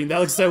Yoshi's screen. That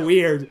looks so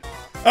weird.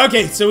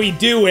 Okay, so we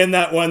do win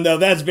that one though.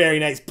 That's very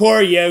nice.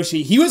 Poor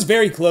Yoshi. He was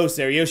very close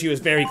there. Yoshi was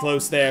very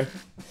close there.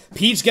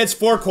 Peach gets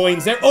 4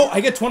 coins there. Oh,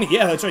 I get 20.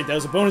 Yeah, that's right. That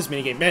was a bonus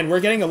minigame. Man, we're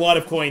getting a lot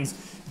of coins.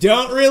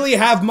 Don't really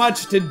have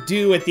much to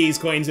do with these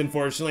coins,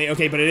 unfortunately.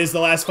 Okay, but it is the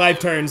last 5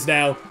 turns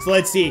now. So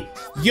let's see.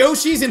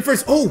 Yoshi's in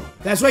first. Oh,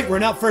 that's right. We're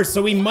not first.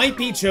 So we might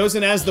be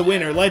chosen as the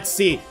winner. Let's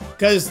see.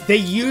 Because they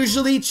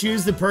usually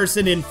choose the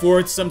person in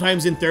 4th,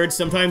 sometimes in 3rd,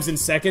 sometimes in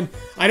 2nd.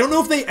 I don't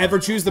know if they ever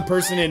choose the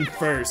person in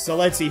 1st. So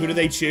let's see. Who do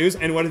they choose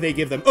and what do they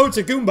give them? Oh, it's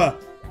a Goomba.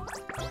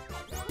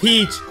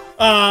 Peach.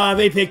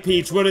 They pick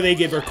Peach. What do they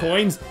give her?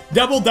 Coins?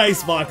 Double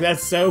dice block.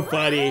 That's so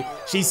funny.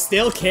 She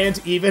still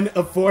can't even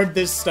afford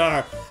this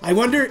star. I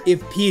wonder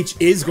if Peach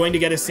is going to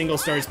get a single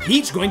star. Is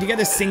Peach going to get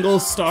a single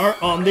star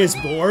on this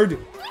board?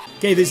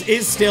 Okay, this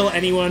is still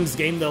anyone's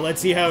game though.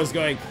 Let's see how it's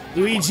going.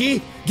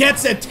 Luigi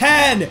gets a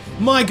 10!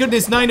 My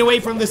goodness, 9 away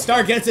from the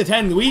star, gets a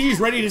 10. Luigi's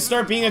ready to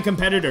start being a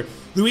competitor.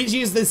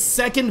 Luigi is the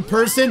 2nd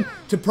person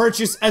to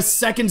purchase a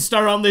 2nd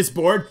star on this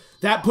board.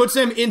 That puts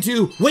him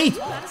into, wait,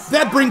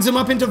 that brings him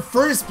up into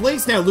 1st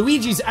place now.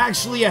 Luigi's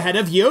actually ahead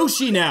of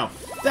Yoshi now.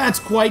 That's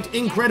quite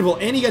incredible,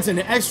 and he gets an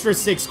extra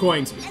 6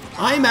 coins.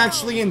 I'm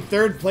actually in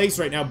 3rd place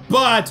right now,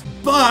 but,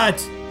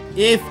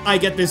 if I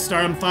get this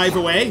star, I'm 5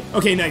 away.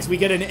 Okay, nice, we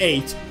get an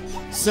 8.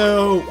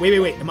 So, wait,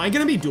 am I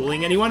gonna be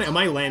dueling anyone? Am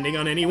I landing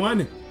on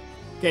anyone?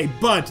 Okay,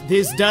 but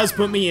this does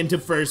put me into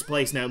 1st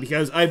place now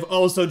because I've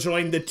also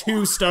joined the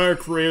 2-star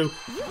crew.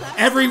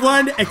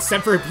 Everyone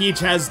except for Peach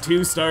has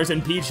 2 stars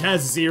and Peach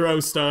has 0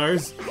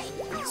 stars.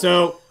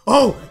 So,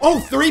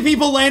 oh, 3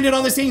 people landed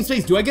on the same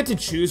space. Do I get to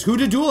choose who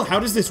to duel? How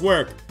does this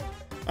work?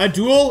 A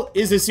duel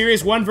is a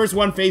serious 1 versus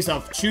 1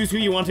 face-off. Choose who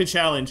you want to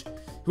challenge.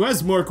 Who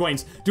has more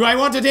coins? Do I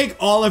want to take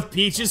all of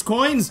Peach's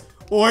coins?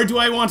 Or do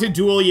I want to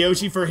duel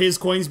Yoshi for his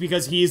coins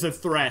because he's a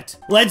threat?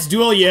 Let's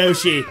duel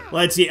Yoshi.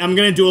 Let's see, I'm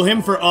gonna duel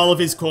him for all of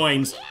his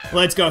coins.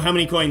 Let's go, how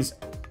many coins?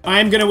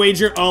 I'm gonna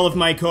wager all of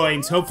my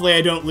coins. Hopefully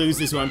I don't lose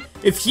this one.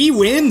 If he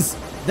wins,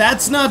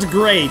 that's not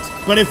great.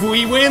 But if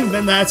we win,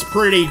 then that's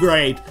pretty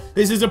great.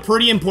 This is a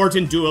pretty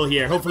important duel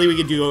here. Hopefully we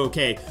can do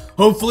okay.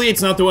 Hopefully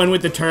it's not the one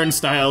with the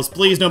turnstiles.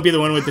 Please don't be the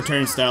one with the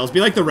turnstiles. Be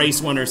like the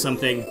race one or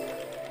something.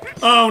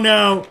 Oh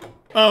no.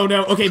 Oh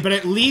no, okay, but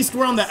at least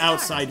we're on the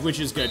outside, which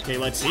is good. Okay,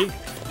 let's see.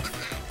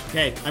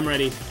 Okay, I'm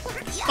ready.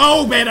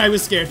 Oh man, I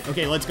was scared.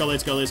 Okay, let's go.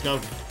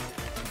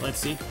 Let's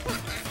see.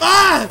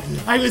 Ah!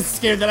 I was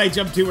scared that I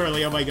jumped too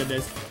early, oh my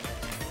goodness.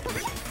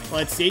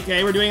 Let's see,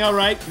 okay, we're doing all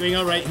right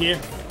here.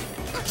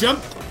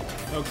 Jump,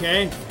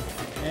 okay,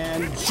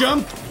 and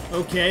jump,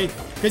 okay,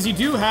 because you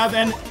do have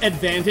an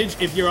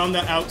advantage if you're on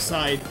the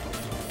outside.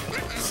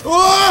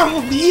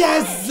 Oh,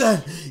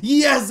 yes!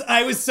 Yes,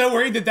 I was so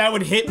worried that that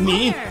would hit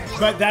me,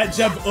 but that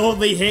jump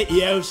only hit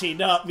Yoshi,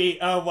 not me.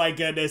 Oh my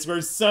goodness,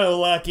 we're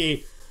so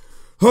lucky.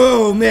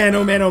 Oh man,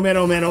 oh man, oh man,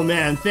 oh man, oh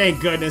man. Thank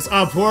goodness.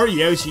 Oh, poor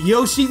Yoshi.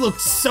 Yoshi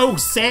looked so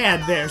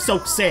sad there. So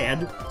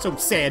sad. So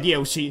sad,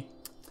 Yoshi.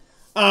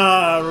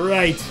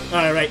 Alright.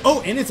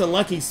 Oh, and it's a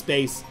lucky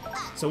space.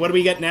 So what do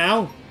we get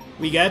now?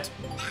 We get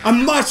a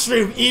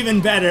mushroom,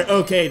 even better.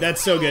 Okay,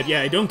 that's so good.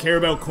 Yeah, I don't care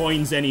about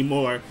coins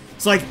anymore.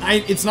 It's like,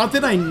 it's not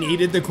that I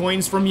needed the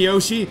coins from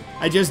Yoshi,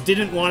 I just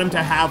didn't want him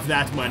to have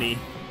that money.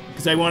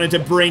 Because I wanted to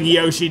bring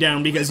Yoshi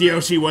down because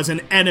Yoshi was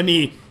an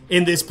enemy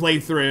in this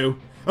playthrough.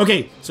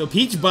 Okay, so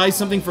Peach buys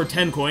something for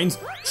 10 coins,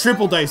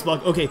 triple dice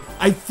block. Okay,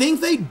 I think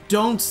they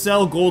don't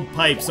sell gold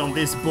pipes on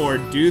this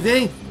board, do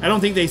they? I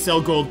don't think they sell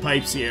gold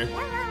pipes here.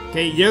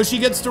 Okay, Yoshi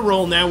gets to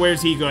roll now.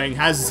 Where's he going?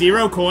 Has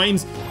 0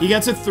 coins. He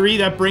gets a 3,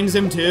 that brings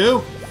him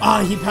to...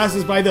 Ah, he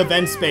passes by the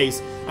vent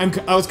space.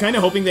 I was kind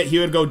of hoping that he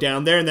would go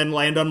down there and then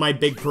land on my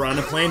big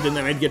piranha plant and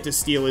then I'd get to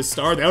steal his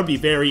star. That would be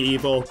very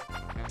evil.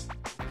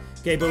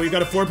 Okay, but we've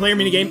got a 4-player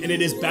minigame and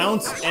it is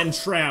bounce and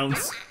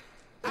trounce.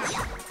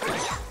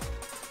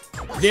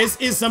 This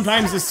is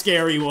sometimes a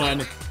scary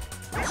one,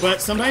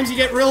 but sometimes you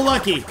get real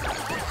lucky.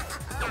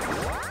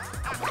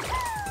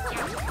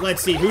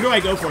 Let's see, who do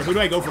I go for? Do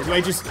I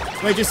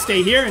just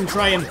stay here and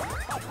try and...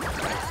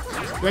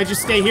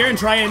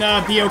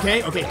 be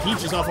okay? Okay,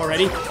 Peach is off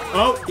already.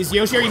 Oh, is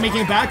Yoshi, are you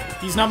making it back?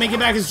 He's not making it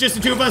back, it's just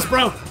the 2 of us,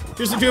 bro.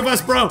 Just the 2 of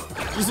us, bro.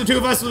 Just the 2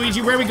 of us,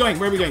 Luigi. Where are we going?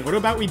 What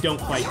about we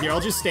don't fight? Here,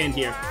 I'll just stand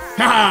here.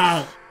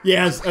 Haha!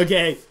 Yes,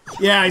 okay.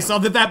 Yeah, I saw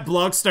that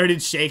block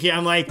started shaking.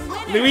 I'm like,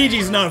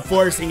 Luigi's not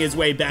forcing his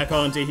way back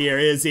onto here,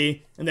 is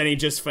he? And then he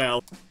just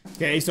fell.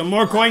 Okay, so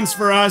more coins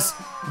for us.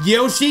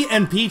 Yoshi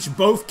and Peach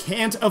both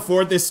can't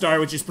afford this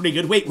star, which is pretty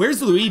good. Wait,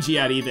 where's Luigi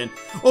at even?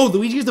 Oh,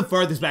 Luigi's the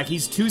farthest back.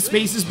 He's 2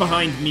 spaces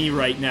behind me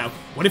right now.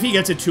 What if he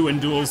gets a 2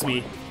 and duels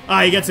me?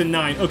 Ah, he gets a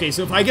 9. Okay,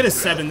 so if I get a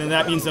 7, then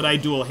that means that I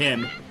duel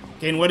him.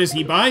 Okay, and what does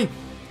he buy?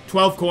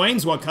 12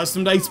 coins. What,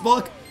 custom dice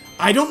block?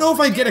 I don't know if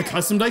I'd get a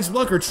custom dice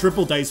block or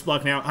triple dice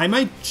block now. I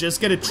might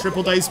just get a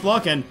triple dice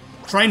block and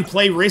try and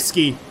play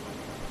risky.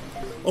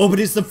 Oh,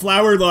 but it's the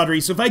flower lottery,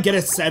 so if I get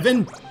a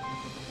 7...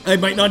 I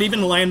might not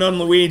even land on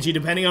Luigi,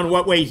 depending on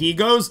what way he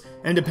goes,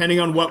 and depending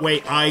on what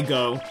way I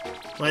go.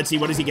 Let's see,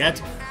 what does he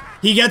get?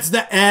 He gets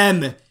the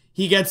M!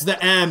 He gets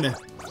the M.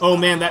 Oh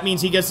man, that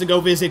means he gets to go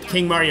visit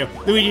King Mario.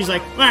 Luigi's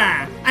like,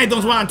 I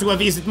don't want to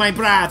visit my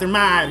brother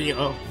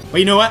Mario. But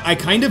you know what? I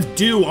kind of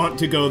do want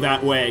to go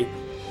that way.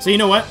 So you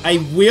know what?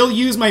 I will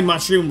use my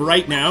mushroom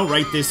right now,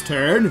 right this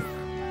turn.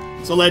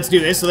 So let's do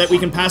this so that we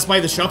can pass by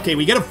the shop. Okay,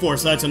 we get a 4,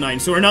 so that's a 9.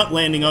 So we're not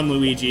landing on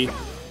Luigi.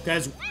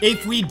 Because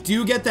if we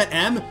do get the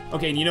M,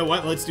 okay, and you know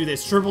what? Let's do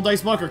this. Triple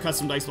dice block or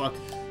custom dice block?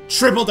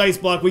 Triple dice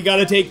block. We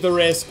gotta take the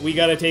risk. We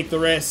gotta take the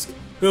risk.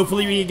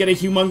 Hopefully we can get a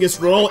humongous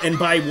roll and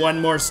buy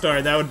 1 more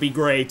star. That would be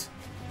great.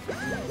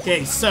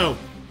 Okay, so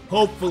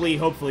hopefully,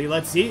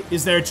 let's see.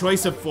 Is there a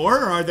choice of 4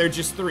 or are there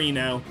just 3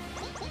 now?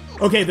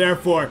 Okay, there are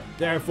 4.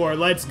 There are 4.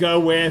 Let's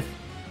go with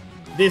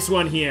this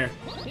one here.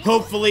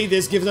 Hopefully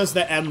this gives us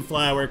the M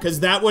flower, because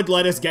that would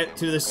let us get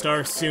to the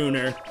star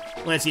sooner.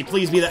 Let's see,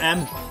 please be the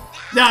M.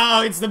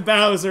 No, it's the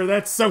Bowser.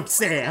 That's so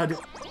sad.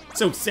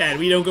 So sad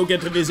we don't go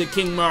get to visit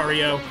King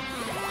Mario.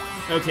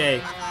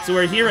 Okay, so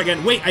we're here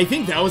again. Wait, I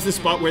think that was the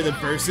spot where the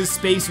versus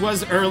space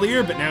was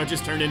earlier, but now it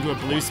just turned into a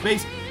blue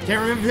space.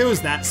 Can't remember if it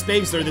was that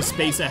space or the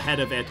space ahead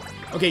of it.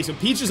 Okay, so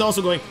Peach is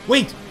also going...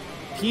 Wait!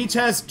 Peach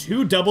has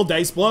 2 double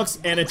dice blocks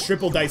and a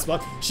triple dice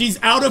block.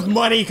 She's out of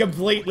money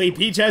completely.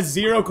 Peach has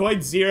 0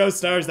 coins, 0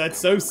 stars. That's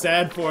so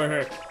sad for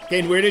her. Okay,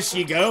 and where does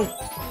she go?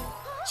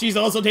 She's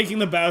also taking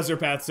the Bowser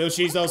path, so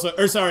she's also...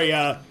 Or sorry,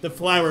 the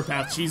flower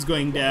path. She's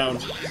going down.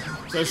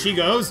 So she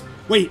goes...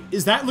 Wait,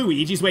 is that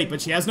Luigi's? Wait, but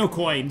she has no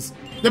coins.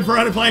 The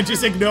Piranha Plant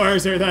just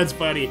ignores her. That's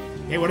funny.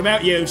 Hey, what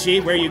about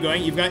Yoshi? Where are you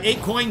going? You've got 8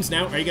 coins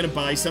now. Are you gonna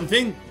buy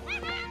something?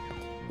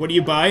 What do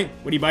you buy?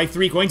 What do you buy?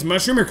 3 coins?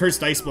 Mushroom or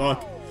Cursed Dice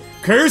Block?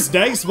 Cursed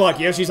Dice Block!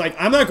 Yoshi's like,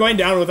 I'm not going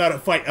down without a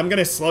fight. I'm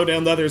gonna slow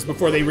down the others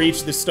before they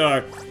reach the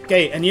star.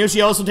 Okay, and Yoshi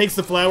also takes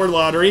the Flower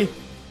Lottery.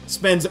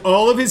 Spends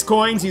all of his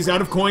coins. He's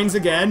out of coins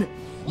again.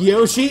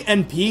 Yoshi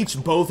and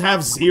Peach both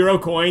have 0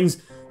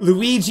 coins.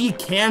 Luigi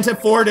can't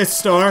afford a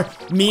star.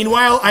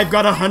 Meanwhile, I've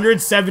got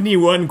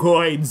 171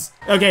 coins.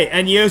 Okay,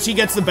 and Yoshi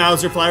gets the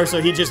Bowser flower,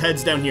 so he just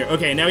heads down here.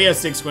 Okay, now he has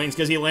 6 coins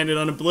because he landed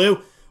on a blue.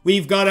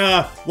 We've got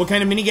a... What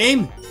kind of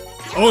minigame?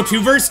 Oh,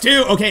 2 versus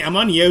 2. Okay, I'm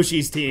on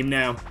Yoshi's team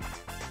now.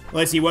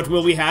 Let's see, what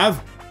will we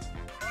have?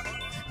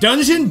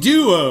 Dungeon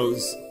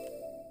Duos.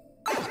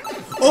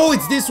 Oh,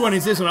 it's this one,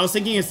 it's this one. I was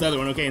thinking it's the other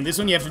one. Okay, and this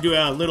one you have to do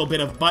a little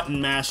bit of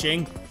button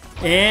mashing.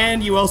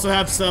 And you also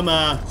have some,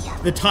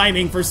 the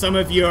timing for some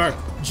of your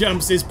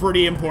jumps is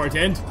pretty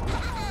important.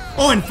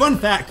 Oh, and fun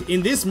fact,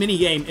 in this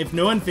minigame, if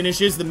no one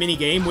finishes the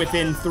minigame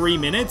within 3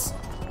 minutes,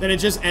 then it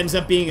just ends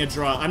up being a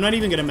draw. I'm not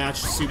even gonna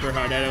match super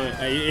hard.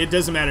 It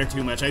doesn't matter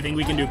too much. I think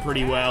we can do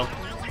pretty well.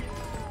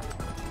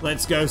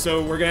 Let's go.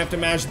 So we're gonna have to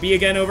mash B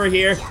again over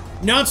here.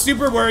 Not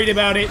super worried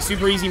about it.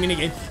 Super easy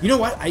minigame. You know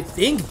what? I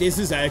think this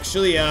is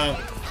actually,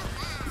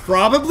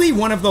 probably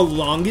one of the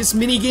longest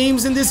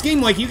mini-games in this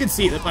game. Like, you can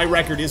see that my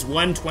record is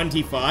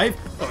 125.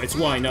 Oh, it's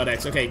Y, not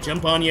X. Okay,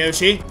 jump on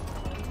Yoshi.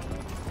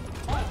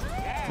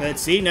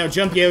 Let's see, now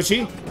jump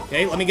Yoshi.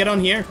 Okay, let me get on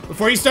here.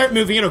 Before you start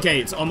moving it, okay,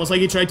 it's almost like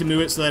you tried to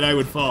move it so that I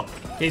would fall.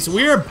 Okay, so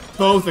we are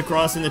both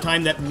across in the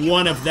time that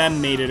one of them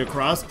made it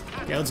across.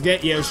 Okay, let's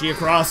get Yoshi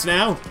across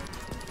now.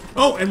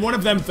 Oh, and one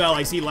of them fell.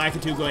 I see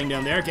Lakitu going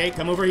down there. Okay,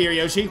 come over here,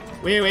 Yoshi.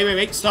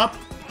 Wait, stop.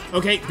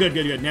 Okay,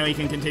 good. Now he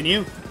can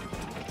continue.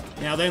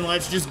 Now then,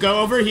 let's just go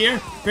over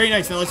here. Very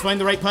nice. Now let's find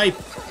the right pipe.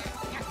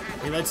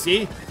 Okay, let's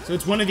see. So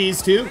it's one of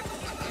these 2.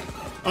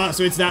 Ah,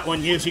 so it's that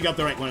one. Yoshi got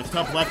the right one. It's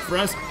top left for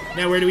us.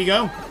 Now where do we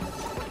go?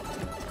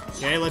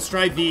 Okay, let's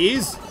try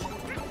these.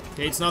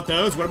 Okay, it's not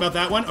those. What about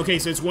that one? Okay,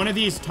 so it's one of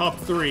these top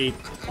 3.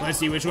 Let's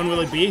see, which one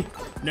will it be?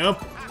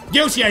 Nope.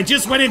 Yoshi, I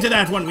just went into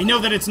that one. We know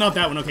that it's not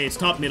that one. Okay, it's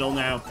top middle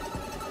now.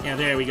 Yeah,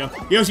 there we go.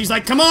 Yoshi's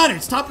like, come on,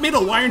 it's top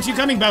middle. Why aren't you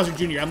coming, Bowser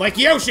Jr.? I'm like,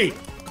 Yoshi!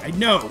 I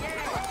know.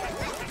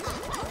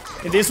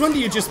 In this one, do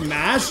you just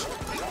mash?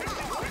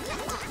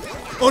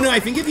 Oh no, I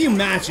think if you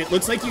mash, it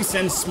looks like you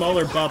send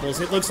smaller bubbles.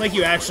 It looks like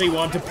you actually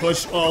want to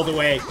push all the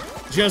way.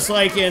 Just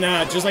like in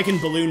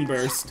Balloon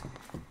Burst.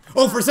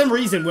 Oh, for some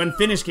reason, when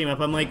finish came up,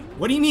 I'm like,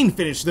 what do you mean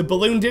finish? The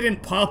balloon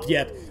didn't pop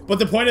yet. But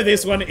the point of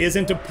this one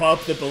isn't to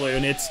pop the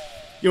balloon. It's,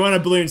 you want a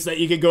balloon so that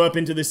you could go up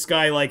into the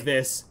sky like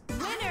this.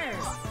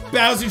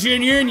 Bowser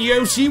Jr. and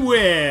Yoshi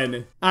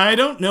win! I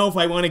don't know if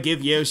I want to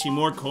give Yoshi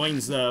more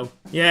coins, though.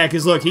 Yeah,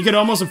 because look, he could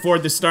almost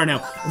afford the star now.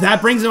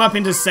 That brings him up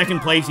into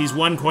 2nd place. He's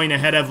 1 coin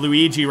ahead of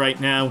Luigi right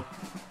now.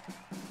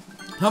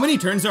 How many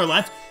turns are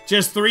left?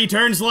 Just 3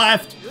 turns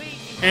left.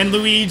 And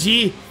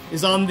Luigi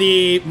is on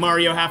the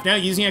Mario half now,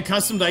 using a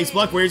custom dice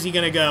block. Where's he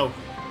gonna go?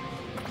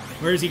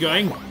 Where is he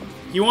going?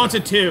 He wants a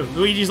 2.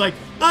 Luigi's like,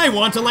 I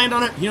want to land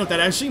on it. You know,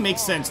 that actually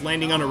makes sense,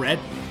 landing on a red.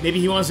 Maybe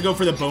he wants to go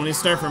for the bonus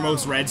star for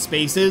most red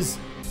spaces.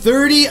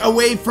 30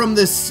 away from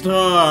the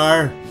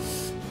star.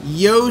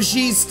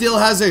 Yoshi still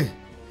has a...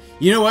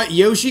 You know what?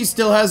 Yoshi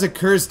still has a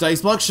cursed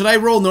dice block. Should I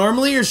roll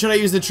normally or should I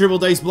use the triple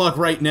dice block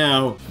right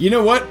now? You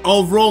know what?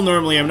 I'll roll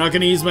normally. I'm not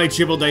gonna use my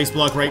triple dice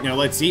block right now.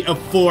 Let's see. A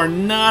 4.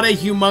 Not a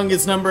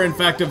humongous number. In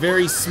fact, a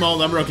very small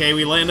number. Okay,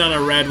 we land on a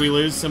red. We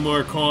lose some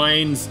more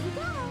coins.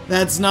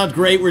 That's not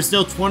great. We're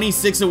still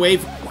 26 away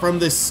from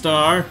the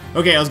star.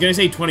 Okay, I was gonna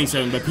say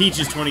 27, but Peach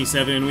is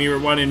 27 and we were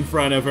 1 in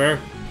front of her.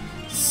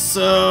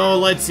 So,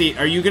 let's see.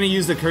 Are you gonna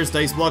use the cursed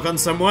dice block on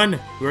someone?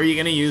 Who are you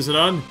gonna use it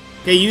on?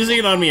 Okay, using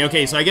it on me.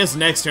 Okay, so I guess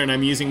next turn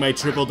I'm using my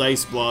triple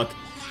dice block.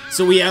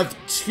 So we have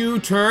 2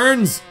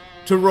 turns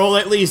to roll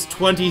at least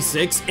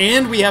 26,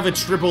 and we have a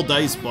triple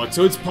dice block.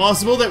 So it's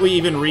possible that we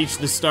even reach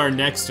the star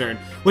next turn.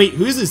 Wait,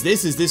 whose is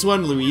this? Is this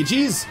one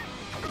Luigi's?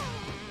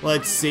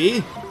 Let's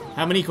see.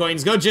 How many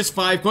coins go? Just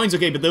 5 coins.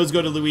 Okay, but those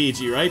go to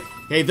Luigi, right?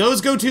 Okay,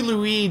 those go to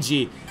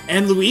Luigi.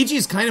 And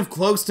Luigi's kind of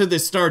close to the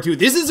star, too.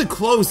 This is a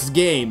close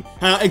game,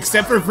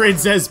 except for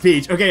Princess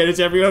Peach. Okay, and it's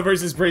everyone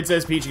versus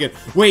Princess Peach again.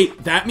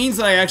 Wait, that means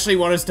that I actually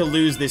want us to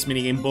lose this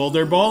minigame,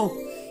 Boulder Ball.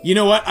 You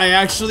know what? I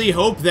actually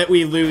hope that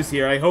we lose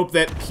here. I hope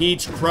that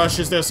Peach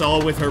crushes us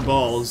all with her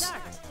balls.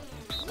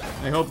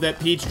 I hope that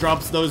Peach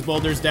drops those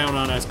boulders down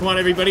on us. Come on,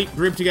 everybody.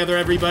 Group together,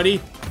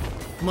 everybody.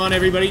 Come on,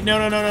 everybody. No,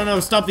 no, no, no, no.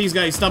 Stop these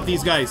guys. Stop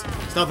these guys.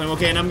 Stop them.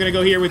 Okay, and I'm gonna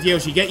go here with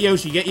Yoshi. Get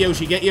Yoshi. Get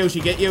Yoshi. Get Yoshi.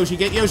 Get Yoshi.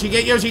 Get Yoshi.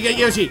 Get Yoshi. Get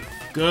Yoshi.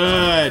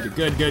 Good.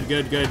 Good, good,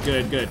 good, good,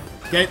 good, good.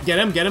 Get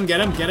him. Get him. Get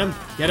him. Get him.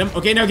 Get him.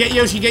 Okay, now get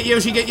Yoshi. Get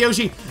Yoshi. Get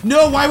Yoshi.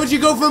 No, why would you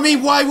go for me?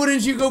 Why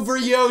wouldn't you go for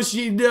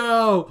Yoshi?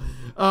 No.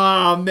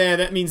 Oh, man,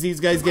 that means these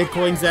guys get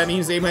coins. That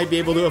means they might be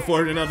able to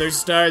afford another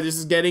star. This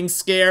is getting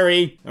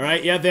scary. All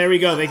right, yeah, there we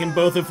go. They can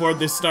both afford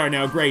this star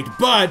now. Great.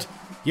 But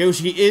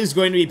Yoshi is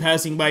going to be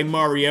passing by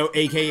Mario,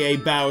 aka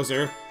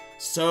Bowser.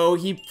 So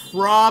he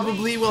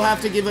probably will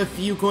have to give a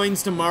few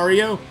coins to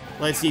Mario.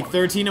 Let's see,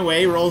 13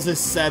 away, rolls a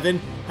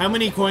 7. How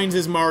many coins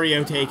is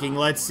Mario taking?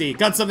 Let's see.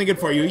 Got something good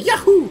for you.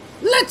 Yahoo!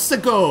 Let's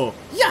go!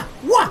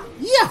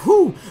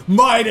 Yahoo!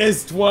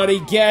 Minus 20.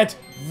 Get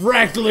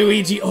wrecked,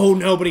 Luigi. Oh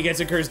no, but he gets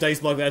a cursed dice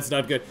block. That's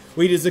not good.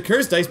 Wait, is the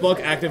cursed dice block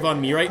active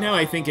on me right now?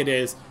 I think it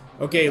is.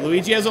 Okay,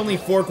 Luigi has only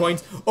 4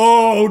 coins.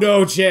 Oh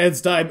no,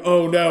 chance time.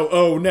 Oh no,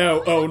 oh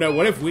no, oh no.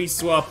 What if we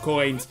swap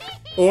coins?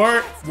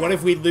 Or what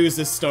if we lose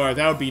the star?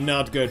 That would be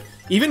not good.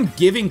 Even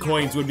giving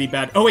coins would be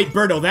bad. Oh wait,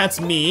 Birdo, that's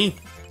me.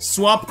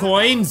 Swap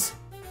coins?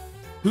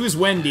 Who's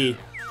Wendy?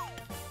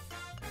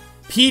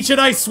 Peach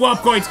and I swap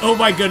coins. Oh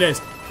my goodness.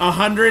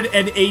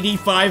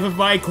 185 of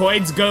my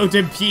coins go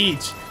to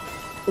Peach.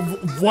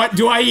 What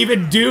do I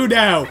even do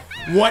now?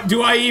 What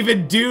do I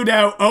even do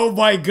now? Oh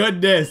my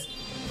goodness.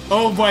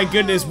 Oh my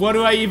goodness, what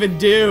do I even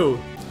do?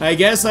 I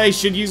guess I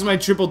should use my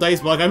triple dice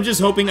block. I'm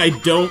just hoping I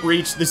don't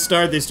reach the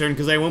star this turn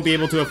because I won't be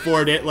able to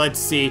afford it. Let's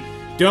see.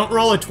 Don't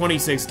roll a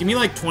 26. Give me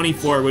like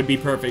 24 would be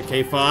perfect.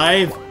 Okay,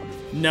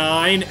 5,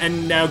 9,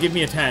 and now give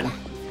me a 10.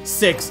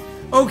 6.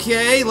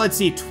 Okay, let's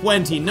see,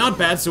 20. Not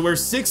bad, so we're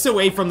 6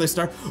 away from the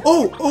star.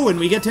 Oh, and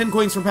we get 10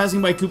 coins for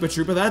passing by Koopa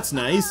Troopa. That's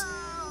nice.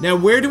 Now,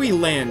 where do we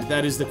land?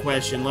 That is the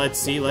question. Let's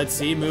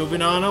see.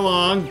 Moving on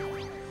along.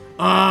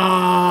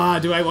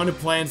 Do I want to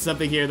plan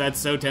something here? That's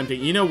so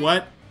tempting. You know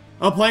what?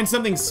 I'll plan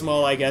something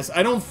small, I guess.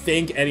 I don't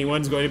think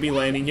anyone's going to be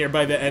landing here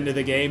by the end of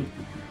the game.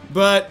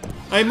 But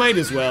I might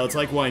as well. It's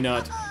like, why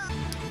not?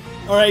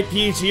 Alright,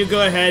 Peach, you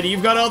go ahead.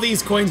 You've got all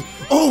these coins.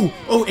 Oh,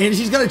 and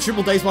she's got a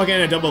triple dice block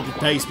and a double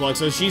dice block,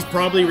 so she's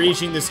probably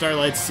reaching the star.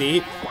 Let's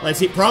see.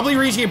 Probably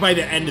reaching it by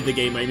the end of the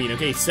game, I mean.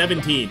 Okay,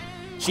 17.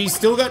 She's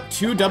still got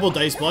 2 double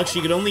dice blocks.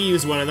 She could only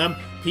use one of them.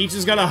 Peach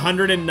has got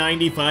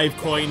 195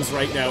 coins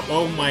right now.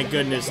 Oh my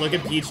goodness. Look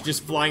at Peach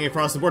just flying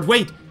across the board.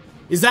 Wait,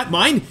 is that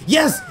mine?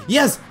 Yes,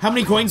 yes. How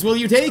many coins will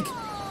you take?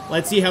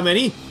 Let's see how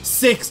many.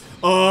 6.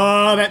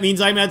 Oh, that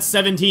means I'm at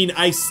 17.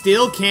 I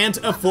still can't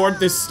afford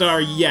this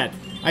star yet.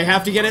 I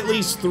have to get at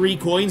least 3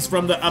 coins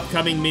from the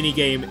upcoming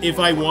minigame if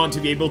I want to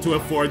be able to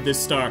afford this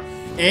star.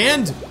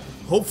 And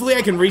hopefully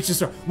I can reach the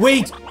star.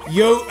 Wait,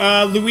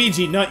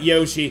 Luigi, not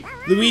Yoshi.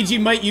 Luigi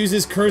might use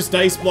his cursed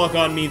dice block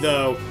on me,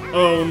 though.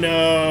 Oh,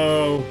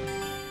 no.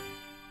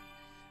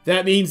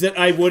 That means that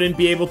I wouldn't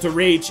be able to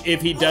reach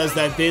if he does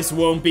that. This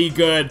won't be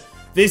good.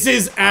 This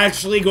is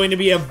actually going to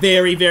be a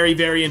very, very,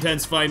 very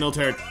intense final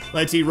turn.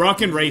 Let's see,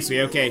 Rock and Race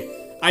Me.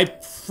 Okay, I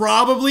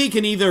probably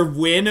can either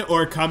win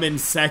or come in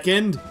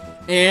second,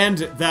 and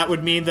that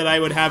would mean that I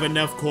would have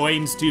enough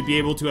coins to be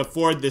able to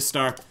afford this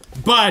star.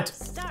 But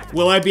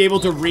will I be able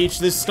to reach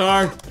this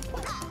star?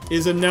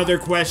 Is another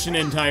question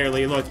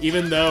entirely. Look,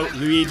 even though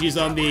Luigi's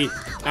on the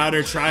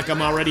outer track,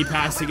 I'm already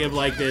passing him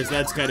like this.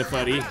 That's kind of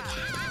funny.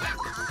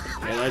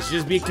 Okay, let's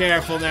just be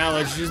careful now.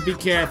 Let's just be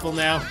careful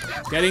now.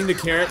 Getting the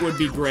carrot would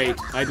be great.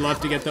 I'd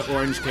love to get the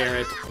orange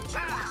carrot.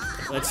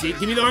 Let's see.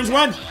 Give me the orange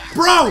one.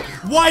 Bro,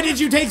 why did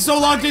you take so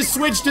long to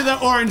switch to the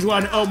orange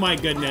one? Oh my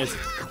goodness.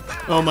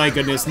 Oh my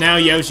goodness. Now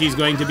Yoshi's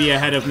going to be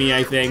ahead of me,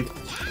 I think.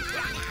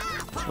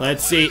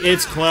 Let's see.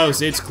 It's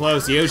close. It's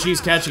close.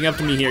 Yoshi's catching up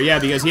to me here. Yeah,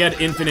 because he had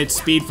infinite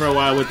speed for a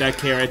while with that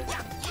carrot.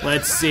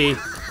 Let's see.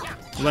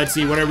 Let's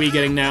see. What are we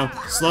getting now?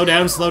 Slow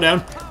down. Slow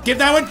down. Get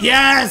that one.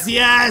 Yes,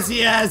 yes,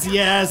 yes,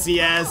 yes,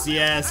 yes,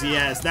 yes,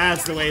 yes.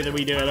 That's the way that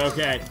we do it.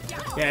 Okay.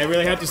 Yeah, I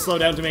really had to slow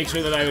down to make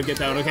sure that I would get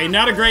that one. Okay,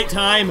 not a great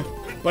time,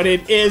 but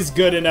it is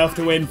good enough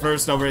to win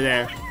first over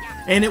there.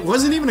 And it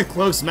wasn't even a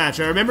close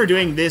match. I remember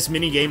doing this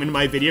minigame in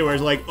my video where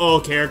it's like,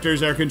 all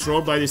characters are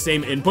controlled by the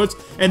same inputs.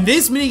 And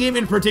this minigame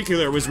in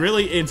particular was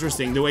really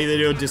interesting, the way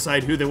they would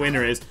decide who the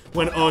winner is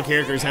when all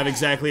characters have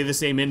exactly the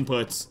same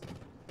inputs.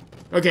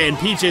 Okay, and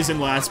Peach is in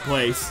last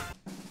place.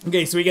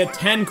 Okay, so we get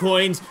 10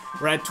 coins.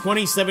 We're at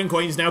 27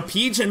 coins now.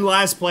 Peach in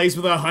last place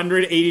with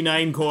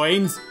 189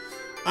 coins.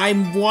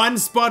 I'm one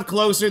spot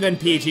closer than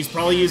Peach. He's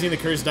probably using the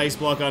cursed dice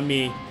block on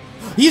me.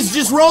 He's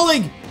just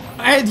rolling!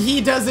 And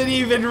he doesn't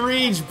even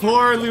reach.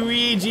 Poor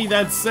Luigi.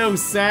 That's so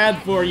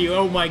sad for you.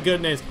 Oh my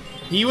goodness.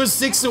 He was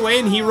 6 away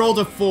and he rolled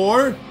a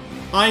 4.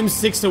 I'm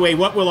 6 away.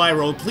 What will I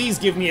roll? Please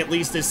give me at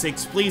least a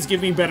 6. Please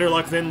give me better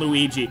luck than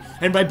Luigi.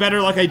 And by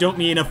better luck, I don't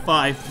mean a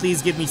 5.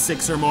 Please give me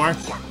 6 or more.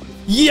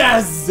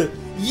 Yes!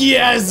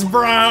 Yes,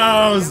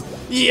 bros!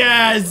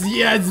 Yes,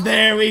 yes,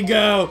 there we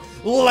go.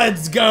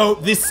 Let's go.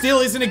 This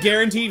still isn't a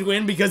guaranteed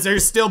win because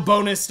there's still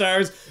bonus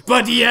stars.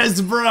 But yes,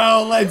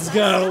 bro, let's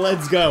go,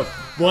 let's go.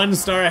 1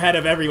 star ahead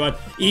of everyone.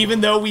 Even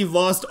though we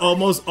lost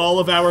almost all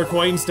of our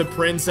coins to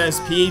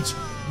Princess Peach,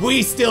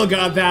 we still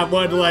got that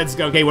one. Let's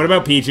go. Okay, what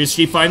about Peach? Is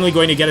she finally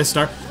going to get a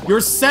star?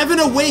 You're 7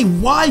 away.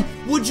 Why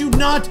would you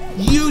not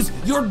use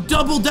your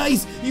double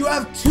dice? You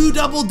have 2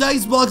 double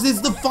dice blocks.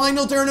 It's the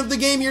final turn of the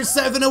game. You're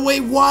 7 away.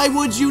 Why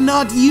would you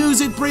not use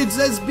it,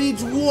 Princess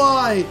Peach?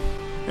 Why?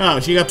 Oh,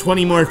 she got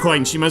 20 more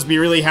coins. She must be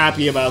really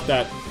happy about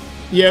that.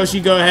 Yoshi,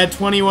 go ahead.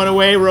 21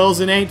 away. Rolls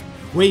an 8.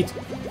 Wait.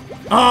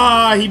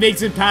 Ah, he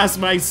makes it past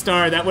my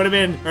star. That would have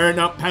been, or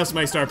not past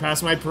my star,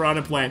 past my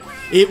piranha plant.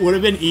 It would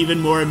have been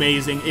even more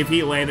amazing if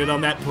he landed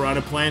on that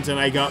piranha plant and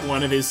I got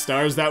one of his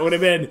stars. That would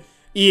have been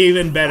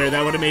even better.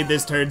 That would have made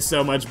this turn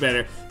so much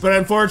better. But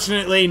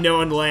unfortunately, no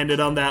one landed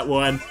on that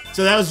one.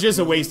 So that was just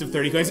a waste of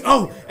 30 coins.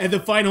 Oh, and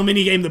the final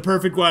minigame, the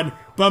perfect one.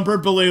 Bumper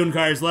balloon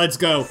cars. Let's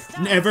go.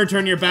 Never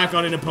turn your back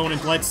on an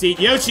opponent. Let's see.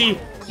 Yoshi!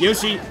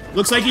 Yoshi!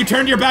 Looks like you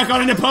turned your back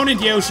on an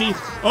opponent, Yoshi!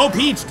 Oh,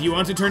 Peach, do you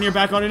want to turn your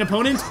back on an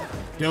opponent?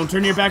 Don't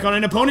turn your back on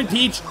an opponent,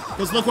 Peach,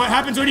 because look what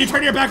happens when you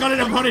turn your back on an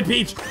opponent,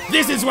 Peach.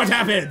 This is what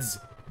happens.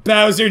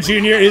 Bowser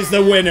Jr. is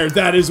the winner.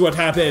 That is what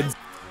happens.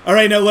 All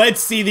right, now let's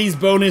see these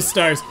bonus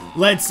stars.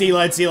 Let's see,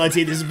 let's see, let's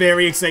see. This is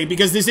very exciting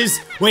because this is,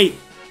 wait,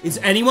 it's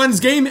anyone's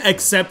game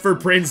except for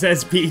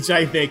Princess Peach,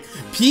 I think.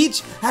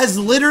 Peach has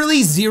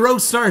literally 0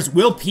 stars.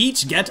 Will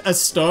Peach get a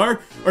star,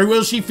 or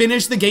will she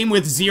finish the game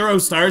with 0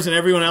 stars and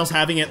everyone else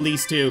having at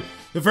least 2?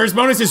 The first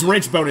bonus is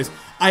Rich bonus.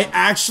 I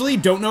actually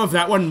don't know if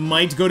that one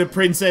might go to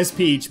Princess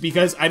Peach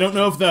because I don't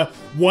know if the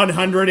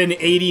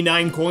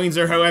 189 coins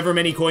or however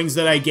many coins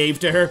that I gave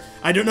to her,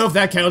 I don't know if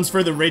that counts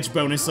for the Rich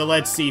bonus, so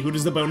let's see. Who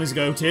does the bonus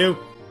go to?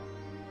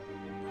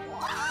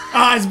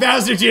 Ah, it's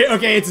Bowser Jr.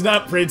 Okay, it's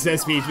not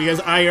Princess Peach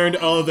because I earned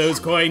all of those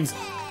coins.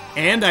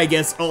 And I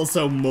guess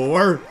also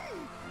more.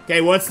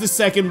 Okay, what's the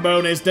second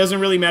bonus?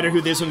 Doesn't really matter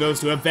who this one goes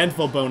to.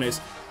 Eventful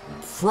bonus.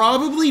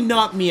 Probably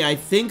not me. I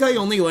think I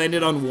only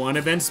landed on 1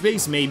 event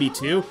space, maybe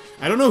 2.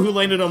 I don't know who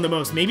landed on the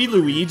most. Maybe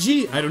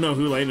Luigi? I don't know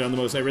who landed on the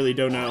most. I really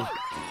don't know.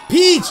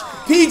 Peach!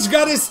 Peach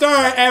got a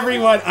star,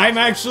 everyone! I'm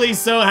actually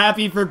so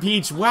happy for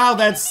Peach. Wow,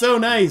 that's so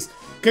nice.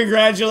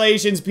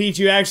 Congratulations, Peach.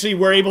 You actually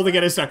were able to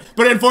get a star.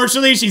 But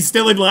unfortunately, she's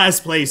still in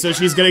last place, so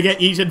she's gonna get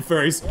eaten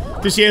first.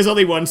 Because she has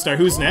only 1 star.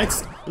 Who's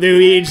next?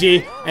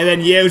 Luigi. And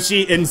then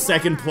Yoshi in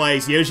second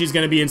place. Yoshi's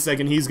gonna be in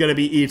second. He's gonna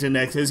be eaten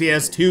next because he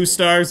has 2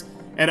 stars.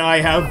 And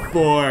I have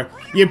 4.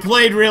 You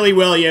played really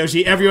well,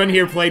 Yoshi. Everyone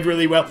here played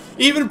really well.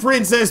 Even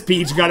Princess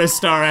Peach got a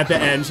star at the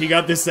end. She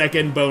got the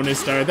second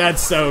bonus star.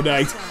 That's so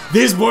nice.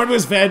 This board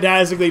was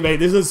fantastically made.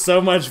 This is so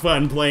much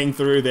fun playing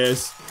through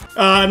this.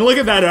 And look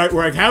at that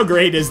artwork. How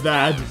great is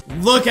that?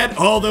 Look at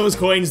all those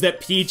coins that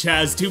Peach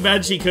has. Too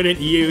bad she couldn't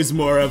use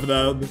more of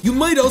them. You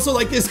might also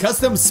like this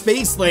custom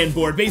Spaceland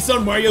board based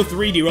on Mario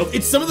 3D World.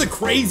 It's some of the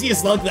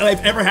craziest luck that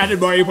I've ever had in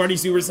Mario Party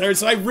Superstars,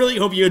 so I really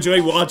hope you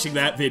enjoy watching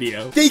that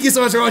video. Thank you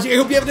so much for watching. I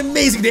hope you have an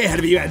amazing day ahead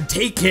of you, and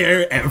take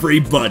care,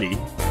 everybody.